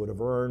faithful, would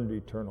have earned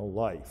eternal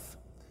life.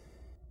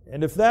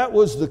 And if that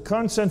was the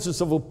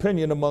consensus of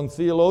opinion among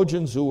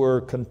theologians who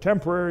were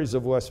contemporaries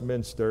of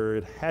Westminster,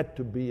 it had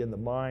to be in the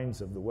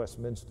minds of the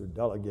Westminster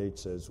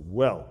delegates as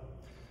well.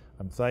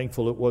 I'm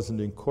thankful it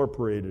wasn't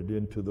incorporated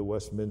into the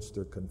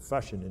Westminster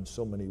Confession in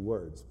so many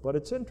words. But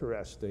it's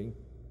interesting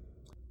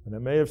and I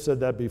may have said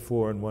that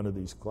before in one of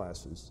these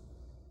classes,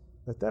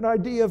 that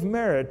idea of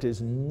merit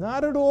is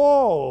not at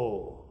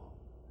all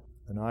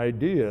an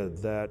idea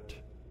that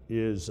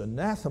is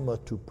anathema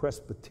to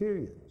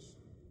Presbyterians.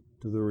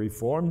 To the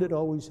Reformed, it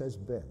always has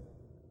been.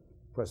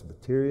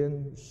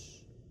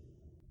 Presbyterians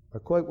are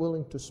quite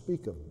willing to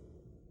speak of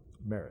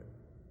merit.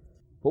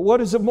 But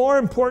what is of more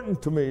importance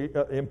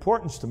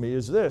to me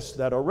is this,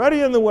 that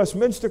already in the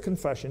Westminster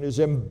Confession is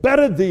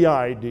embedded the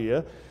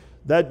idea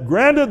that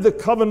granted the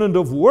covenant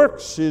of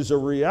works is a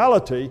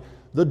reality,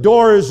 the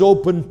door is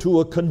open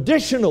to a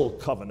conditional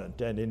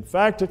covenant. And in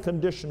fact, a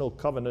conditional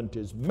covenant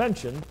is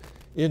mentioned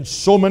in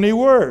so many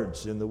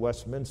words in the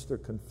Westminster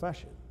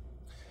Confession.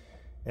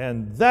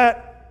 And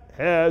that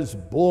has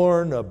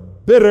borne a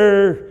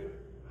bitter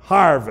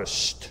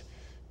harvest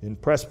in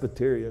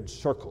Presbyterian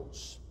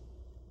circles.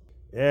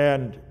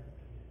 And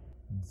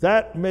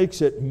that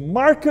makes it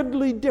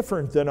markedly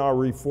different than our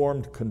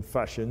Reformed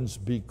confessions,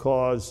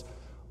 because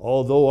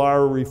although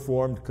our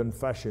Reformed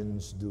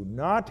confessions do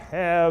not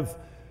have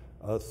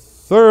a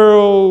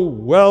thorough,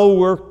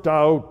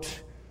 well-worked-out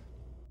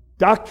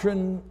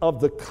doctrine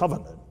of the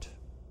covenant,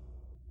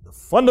 the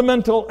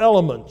fundamental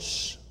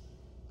elements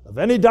of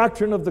any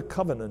doctrine of the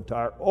covenant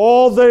are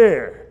all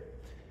there,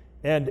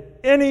 and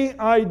any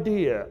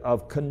idea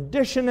of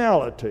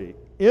conditionality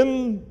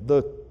in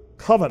the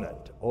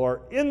covenant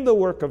or in the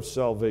work of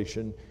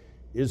salvation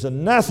is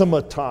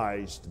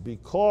anathematized,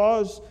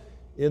 because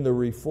in the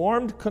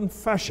Reformed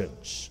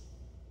confessions,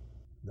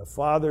 the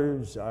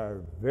fathers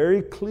are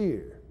very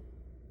clear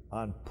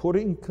on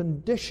putting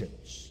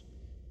conditions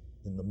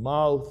in the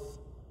mouth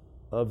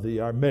of the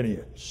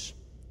Arminians.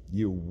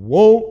 You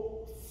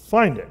won't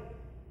find it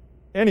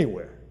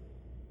anywhere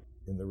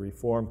in the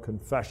Reformed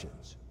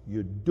confessions.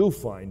 You do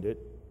find it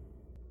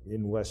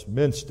in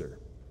Westminster.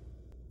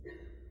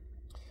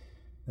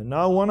 And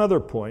now one other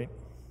point.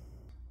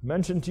 I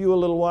mentioned to you a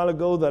little while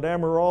ago that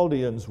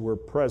Amyraldians were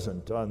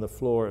present on the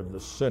floor of the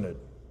synod.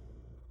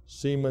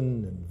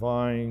 Seaman and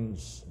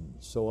Vines and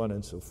so on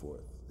and so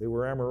forth. They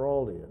were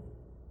Amyraldian.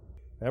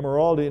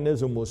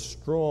 Amyraldianism was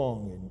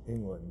strong in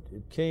England.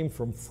 It came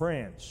from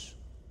France,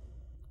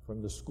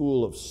 from the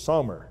school of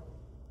Sommer,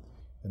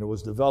 and it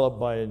was developed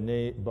by a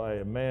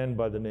man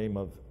by the name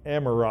of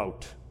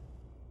Amyraut,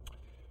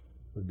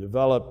 who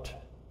developed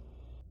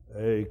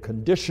a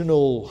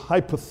conditional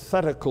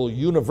hypothetical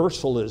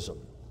universalism,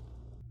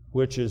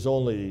 which is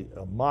only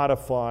a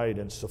modified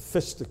and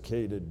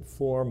sophisticated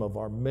form of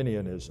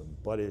Arminianism,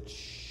 but it's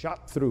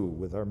shot through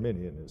with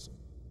Arminianism.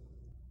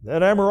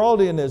 That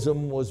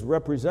Amyraldianism was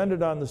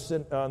represented on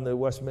the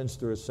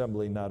Westminster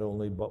Assembly not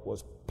only, but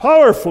was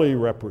powerfully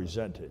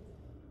represented.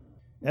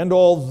 And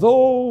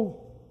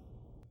although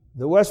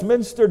the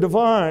Westminster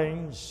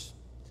divines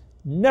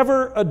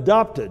never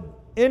adopted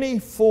any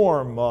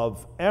form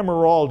of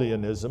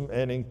Amyraldianism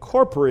and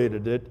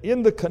incorporated it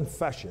in the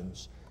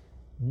confessions,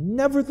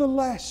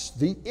 nevertheless,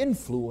 the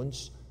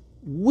influence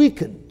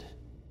weakened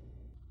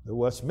the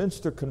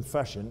Westminster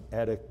Confession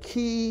at a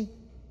key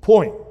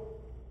point.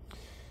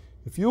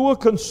 If you will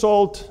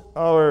consult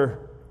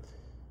our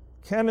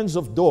Canons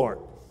of Dort,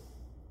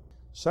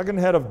 second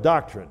head of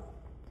doctrine,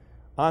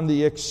 on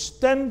the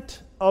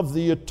extent of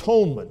the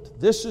atonement,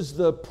 this is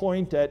the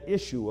point at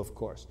issue, of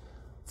course.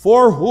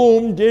 For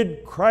whom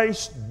did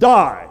Christ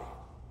die?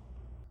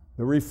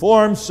 The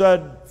Reformed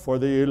said, for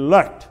the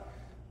elect.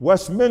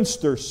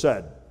 Westminster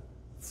said,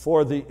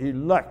 for the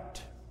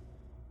elect.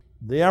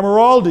 The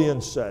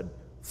Amyraldians said,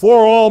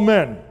 for all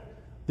men.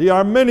 The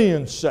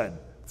Arminians said,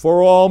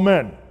 for all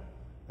men.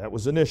 That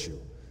was an issue.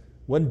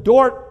 When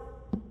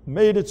Dort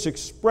made its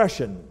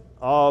expression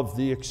of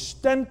the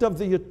extent of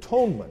the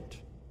atonement,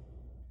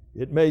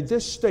 it made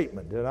this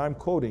statement, and I'm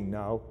quoting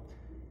now,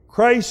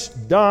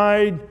 Christ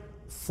died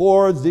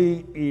for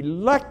the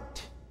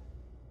elect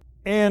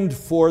and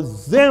for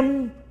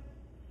them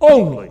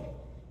only.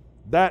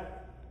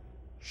 That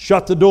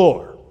shut the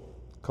door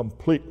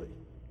completely.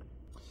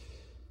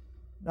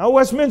 Now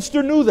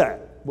Westminster knew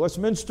that.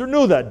 Westminster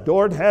knew that.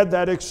 Dort had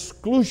that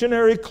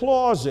exclusionary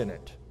clause in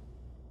it,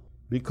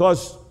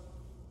 because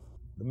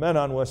the men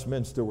on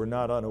Westminster were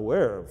not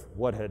unaware of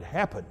what had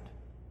happened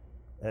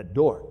at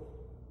Dort.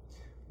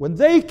 When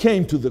they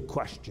came to the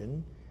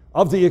question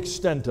of the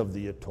extent of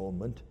the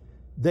atonement,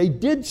 they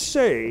did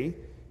say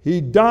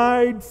he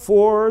died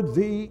for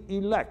the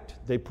elect.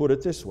 They put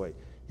it this way: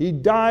 he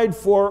died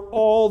for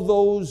all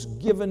those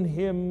given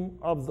him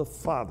of the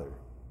Father.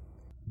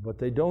 But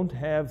they don't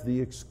have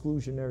the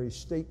exclusionary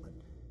statement.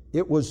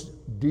 It was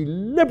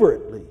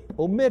deliberately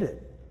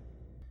omitted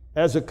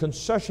as a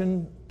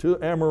concession to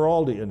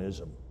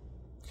Amyraldianism,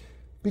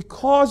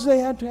 because they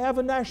had to have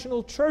a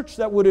national church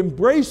that would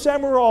embrace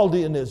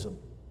Amyraldianism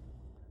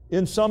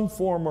in some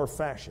form or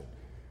fashion.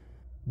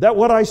 That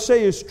what I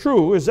say is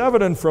true is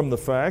evident from the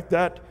fact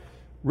that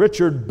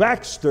Richard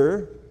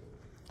Baxter,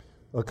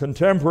 a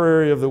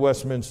contemporary of the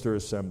Westminster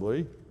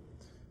Assembly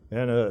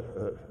and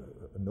a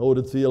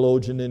noted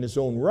theologian in his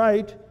own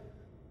right,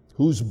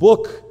 whose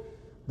book,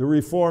 The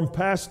Reformed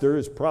Pastor,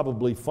 is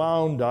probably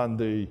found on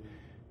the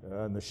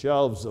on the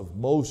shelves of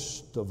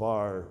most of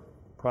our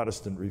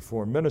Protestant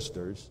Reformed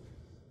ministers,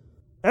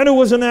 and who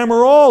was an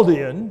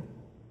Amyraldian,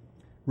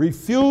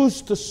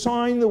 refused to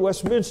sign the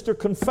Westminster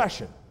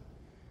Confession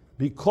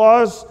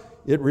because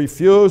it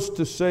refused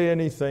to say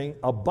anything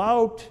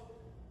about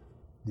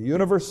the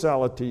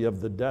universality of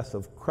the death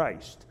of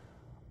Christ,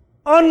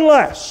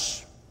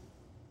 unless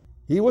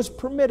he was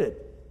permitted,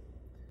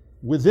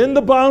 within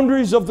the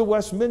boundaries of the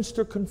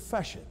Westminster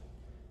Confession,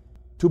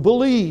 to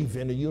believe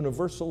in a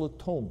universal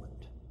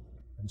atonement.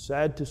 And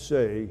sad to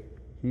say,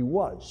 he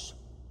was.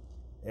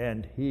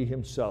 And he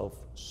himself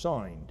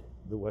signed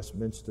the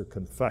Westminster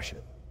Confession.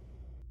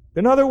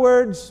 In other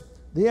words,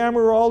 the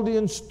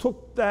Amyraldians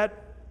took that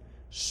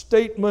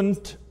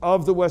statement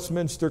of the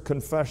Westminster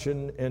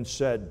Confession and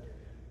said,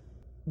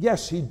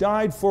 yes, he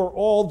died for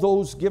all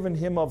those given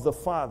him of the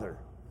Father,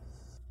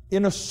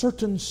 in a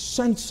certain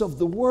sense of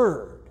the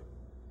word,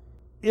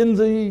 in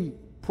the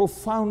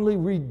profoundly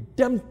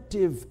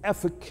redemptive,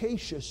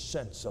 efficacious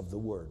sense of the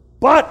word.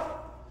 But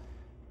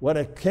when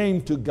it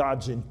came to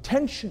God's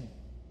intention,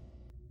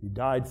 he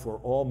died for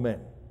all men.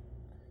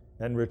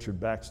 And Richard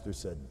Baxter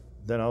said,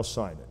 then I'll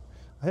sign it.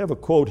 I have a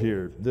quote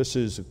here. This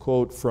is a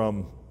quote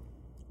from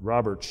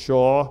Robert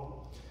Shaw,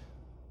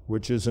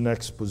 which is an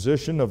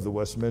exposition of the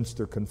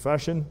Westminster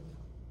Confession.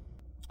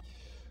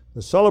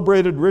 The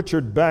celebrated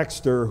Richard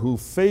Baxter, who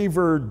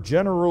favored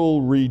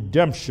general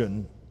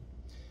redemption,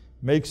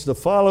 makes the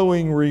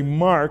following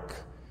remark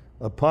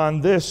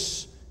upon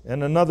this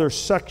and another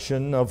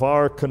section of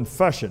our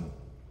confession.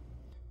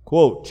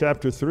 Quote,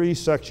 chapter 3,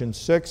 section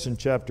 6, and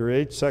chapter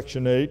 8,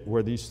 section 8,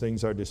 where these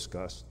things are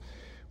discussed,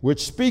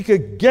 which speak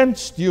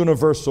against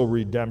universal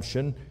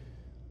redemption.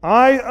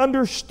 I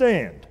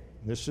understand,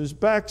 this is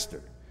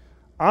Baxter,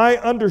 I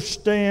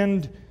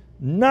understand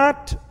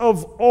not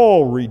of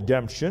all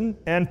redemption,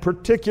 and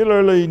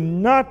particularly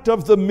not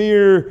of the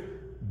mere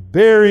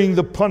bearing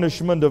the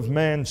punishment of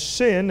man's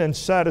sin and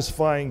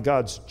satisfying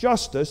God's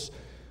justice,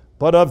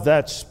 but of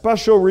that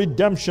special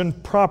redemption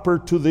proper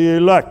to the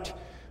elect,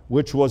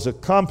 which was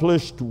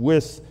accomplished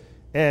with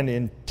an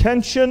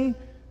intention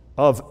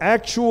of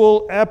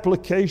actual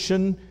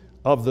application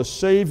of the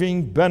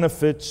saving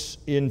benefits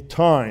in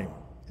time.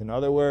 In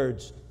other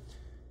words,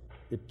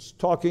 it's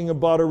talking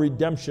about a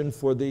redemption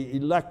for the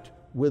elect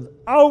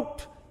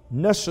without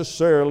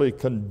necessarily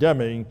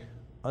condemning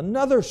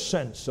another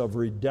sense of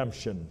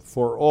redemption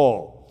for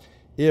all.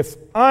 If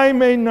I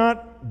may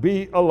not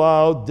be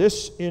allowed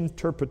this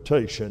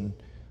interpretation,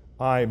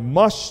 I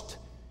must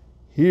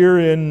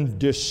herein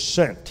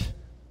dissent.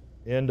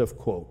 End of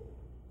quote.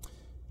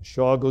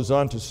 Shaw goes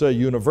on to say,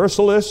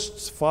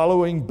 Universalists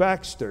following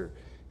Baxter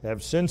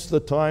have since the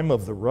time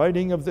of the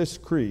writing of this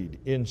creed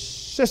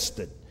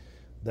insisted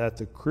that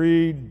the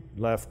creed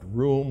left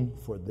room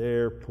for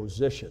their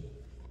position.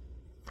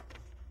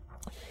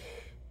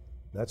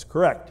 That's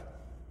correct.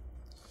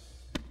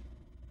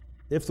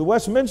 If the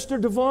Westminster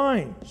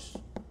divines,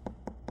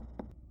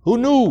 who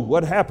knew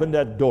what happened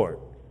at Dort,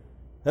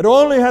 had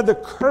only had the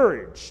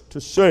courage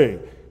to say,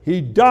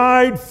 he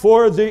died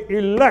for the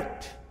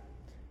elect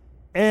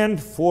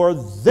and for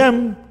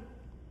them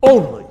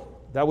only,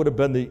 that would have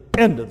been the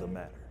end of the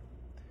matter.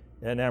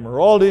 And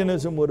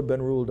Amyraldianism would have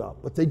been ruled out.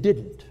 But they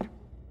didn't.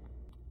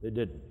 They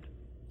didn't.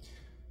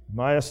 In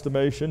my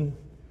estimation,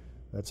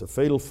 that's a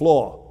fatal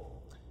flaw.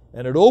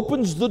 And it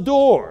opens the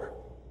door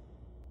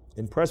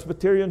in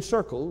Presbyterian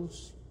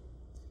circles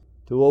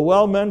to a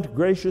well-meant,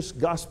 gracious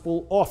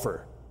gospel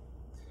offer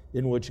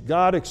in which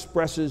God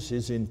expresses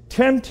his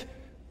intent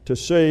to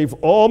save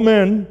all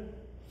men,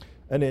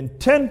 an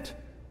intent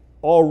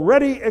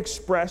already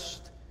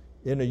expressed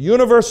in a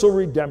universal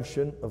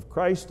redemption of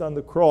Christ on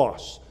the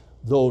cross,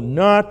 though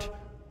not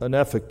an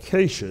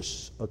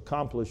efficacious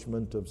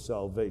accomplishment of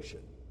salvation.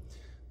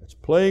 That's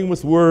playing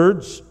with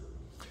words.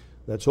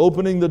 That's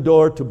opening the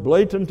door to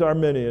blatant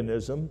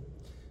Arminianism.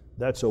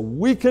 That's a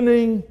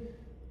weakening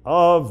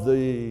of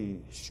the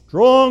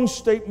strong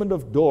statement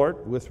of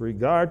Dort with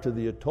regard to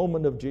the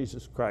atonement of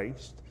Jesus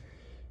Christ.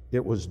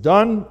 It was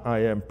done, I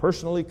am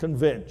personally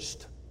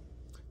convinced,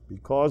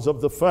 because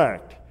of the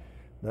fact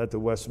that the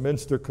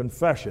Westminster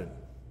Confession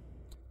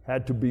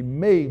had to be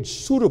made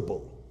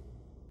suitable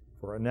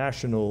for a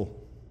national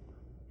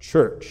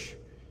church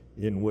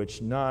in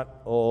which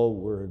not all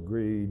were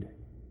agreed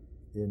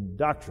in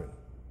doctrine.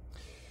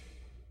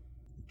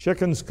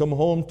 Chickens come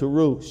home to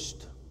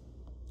roost.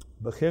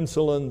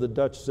 Beginselen, the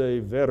Dutch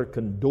say,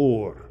 werken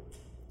door.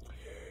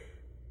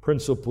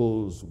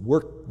 Principles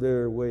work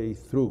their way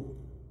through.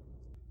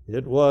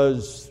 It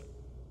was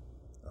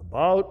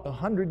about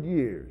 100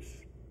 years,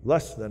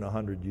 less than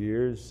 100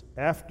 years,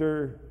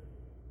 after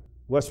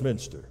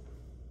Westminster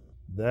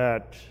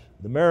that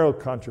the Merrill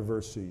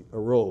controversy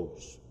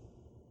arose,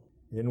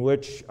 in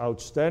which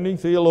outstanding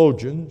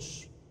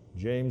theologians,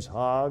 James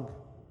Hogg,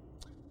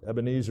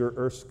 Ebenezer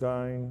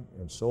Erskine,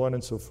 and so on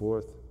and so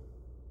forth,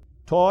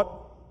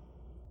 taught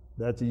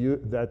that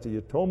the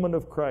atonement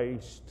of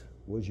Christ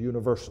was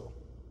universal,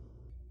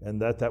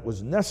 and that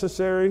was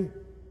necessary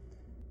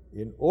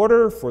in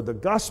order for the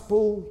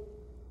gospel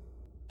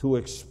to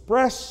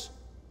express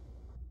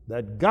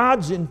that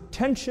God's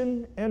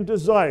intention and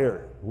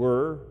desire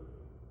were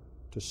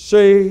to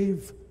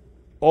save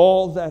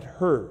all that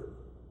heard.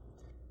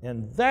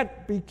 And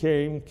that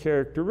became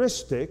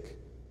characteristic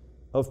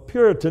of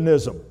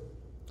Puritanism.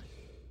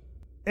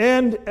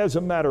 And as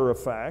a matter of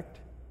fact,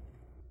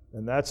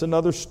 and that's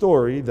another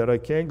story that I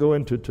can't go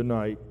into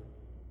tonight,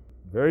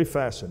 very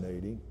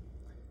fascinating,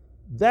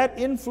 that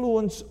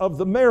influence of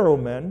the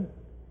Marrowmen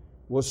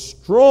was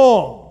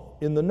strong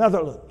in the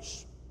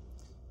Netherlands,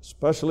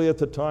 especially at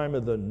the time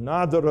of the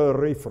Nadere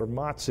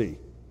Reformatie,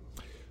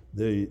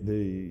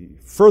 the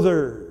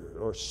further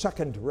or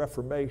second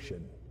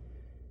Reformation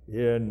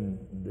in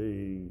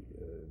the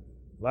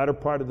latter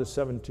part of the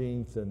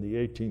 17th and the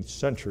 18th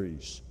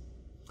centuries,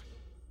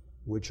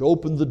 which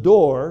opened the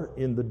door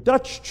in the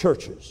Dutch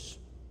churches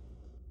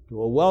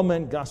to a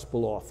well-meant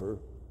gospel offer,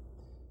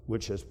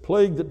 which has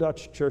plagued the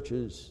Dutch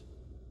churches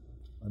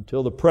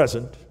until the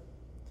present,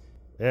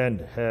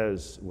 and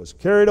was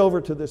carried over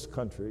to this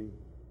country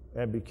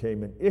and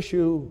became an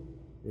issue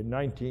in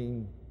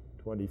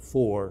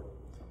 1924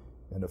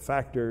 and a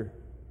factor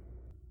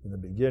in the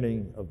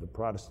beginning of the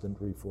Protestant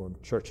Reformed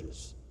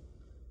churches.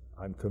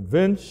 I'm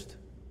convinced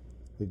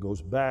it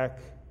goes back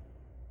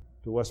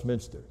to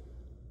Westminster.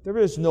 There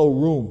is no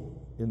room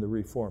in the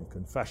Reformed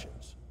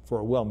confessions for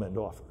a well-meant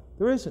offer.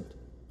 There isn't.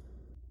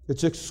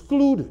 It's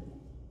excluded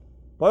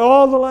by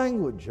all the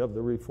language of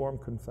the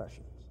Reformed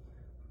confessions.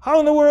 How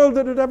in the world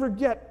did it ever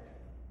get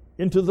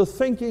into the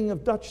thinking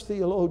of Dutch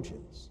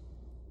theologians?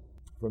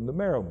 From the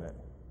Marrowmen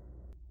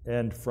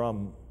and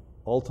from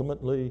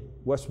ultimately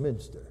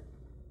Westminster,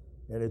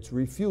 and its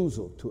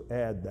refusal to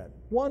add that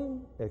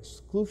one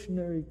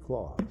exclusionary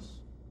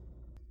clause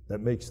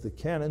that makes the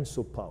canon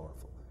so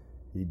powerful.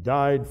 He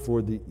died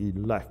for the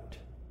elect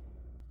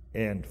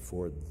and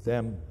for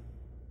them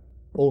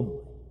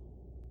only.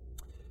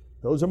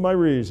 Those are my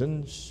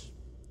reasons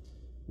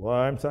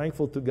why I'm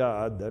thankful to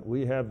God that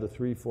we have the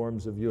three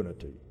forms of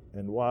unity.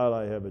 And while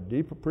I have a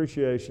deep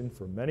appreciation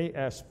for many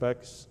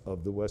aspects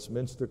of the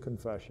Westminster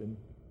Confession,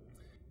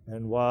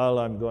 and while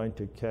I'm going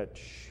to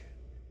catch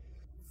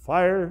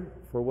fire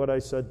for what I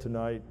said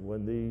tonight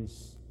when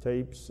these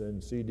tapes and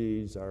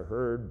CDs are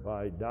heard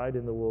by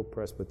dyed-in-the-wool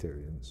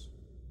Presbyterians,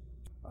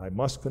 I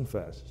must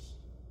confess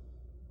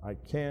I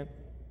can't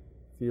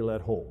feel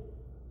at home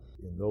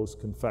in those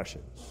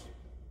confessions,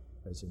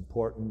 as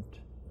important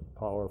and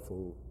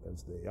powerful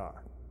as they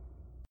are.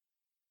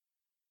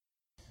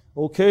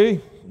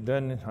 Okay,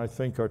 then I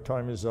think our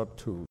time is up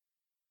too.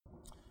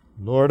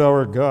 Lord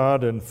our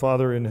God and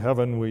Father in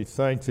heaven, we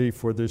thank Thee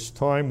for this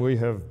time we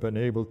have been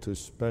able to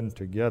spend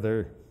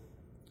together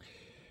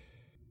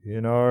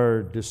in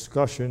our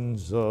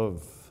discussions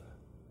of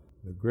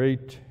the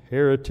great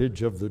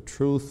heritage of the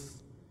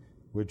truth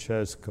which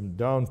has come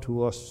down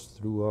to us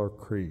through our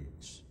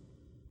creeds.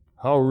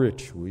 How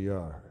rich we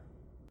are.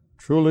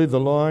 Truly the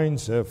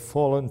lines have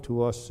fallen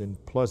to us in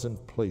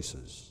pleasant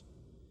places.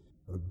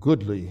 A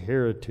goodly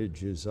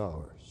heritage is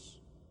ours.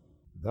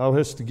 Thou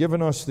hast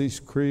given us these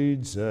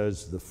creeds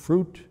as the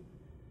fruit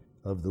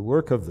of the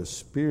work of the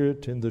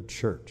Spirit in the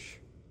church.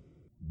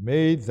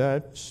 May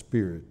that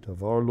Spirit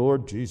of our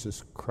Lord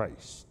Jesus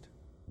Christ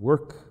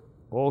work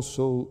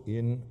also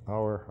in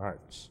our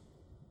hearts,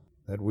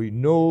 that we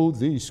know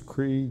these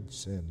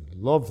creeds and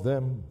love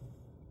them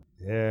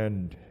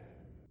and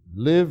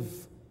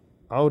live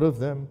out of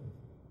them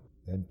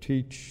and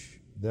teach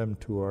them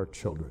to our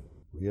children.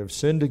 We have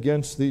sinned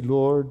against Thee,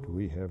 Lord.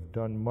 We have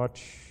done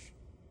much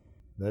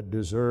that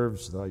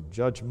deserves Thy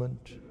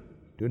judgment.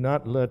 Do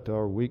not let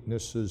our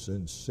weaknesses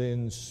and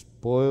sins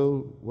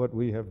spoil what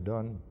we have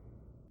done.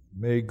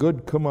 May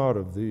good come out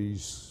of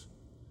these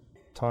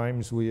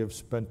times we have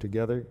spent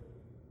together.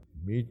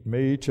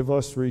 May each of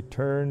us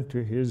return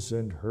to his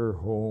and her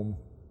home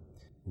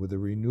with a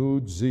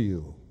renewed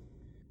zeal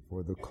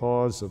for the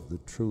cause of the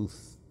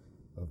truth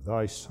of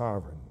Thy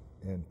sovereign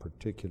and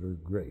particular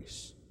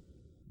grace.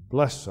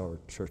 Bless our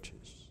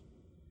churches.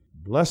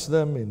 Bless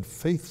them in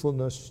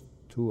faithfulness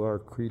to our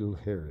creedal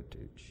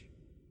heritage.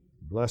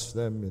 Bless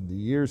them in the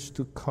years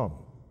to come,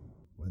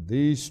 when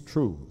these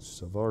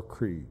truths of our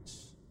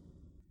creeds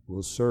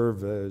will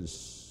serve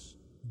as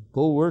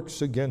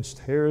bulwarks against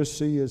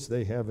heresy as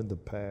they have in the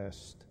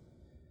past,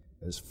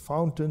 as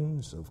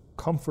fountains of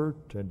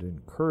comfort and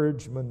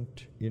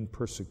encouragement in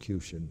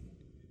persecution,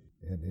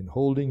 and in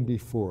holding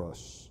before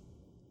us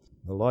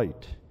the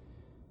light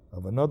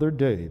of another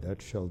day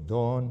that shall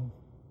dawn,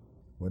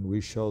 when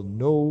we shall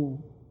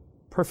know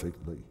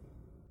perfectly,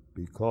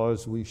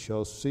 because we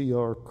shall see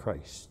our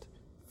Christ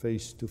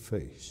face to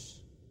face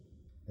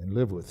and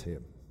live with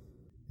Him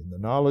in the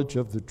knowledge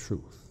of the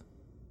truth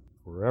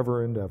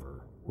forever and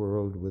ever,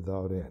 world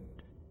without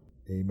end.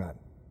 Amen.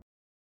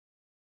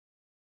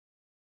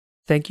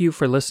 Thank you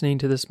for listening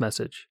to this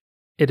message.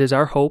 It is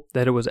our hope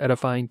that it was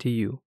edifying to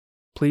you.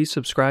 Please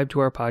subscribe to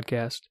our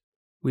podcast.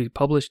 We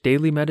publish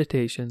daily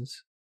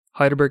meditations,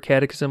 Heidelberg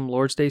Catechism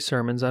Lord's Day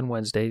sermons on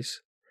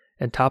Wednesdays,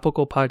 and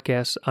topical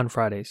podcasts on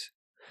Fridays.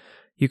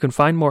 You can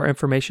find more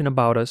information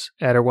about us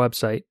at our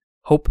website,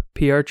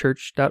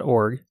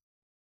 hopeprchurch.org,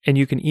 and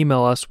you can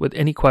email us with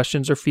any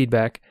questions or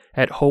feedback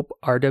at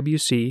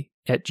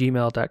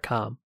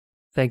hoperwc@gmail.com.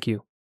 Thank you.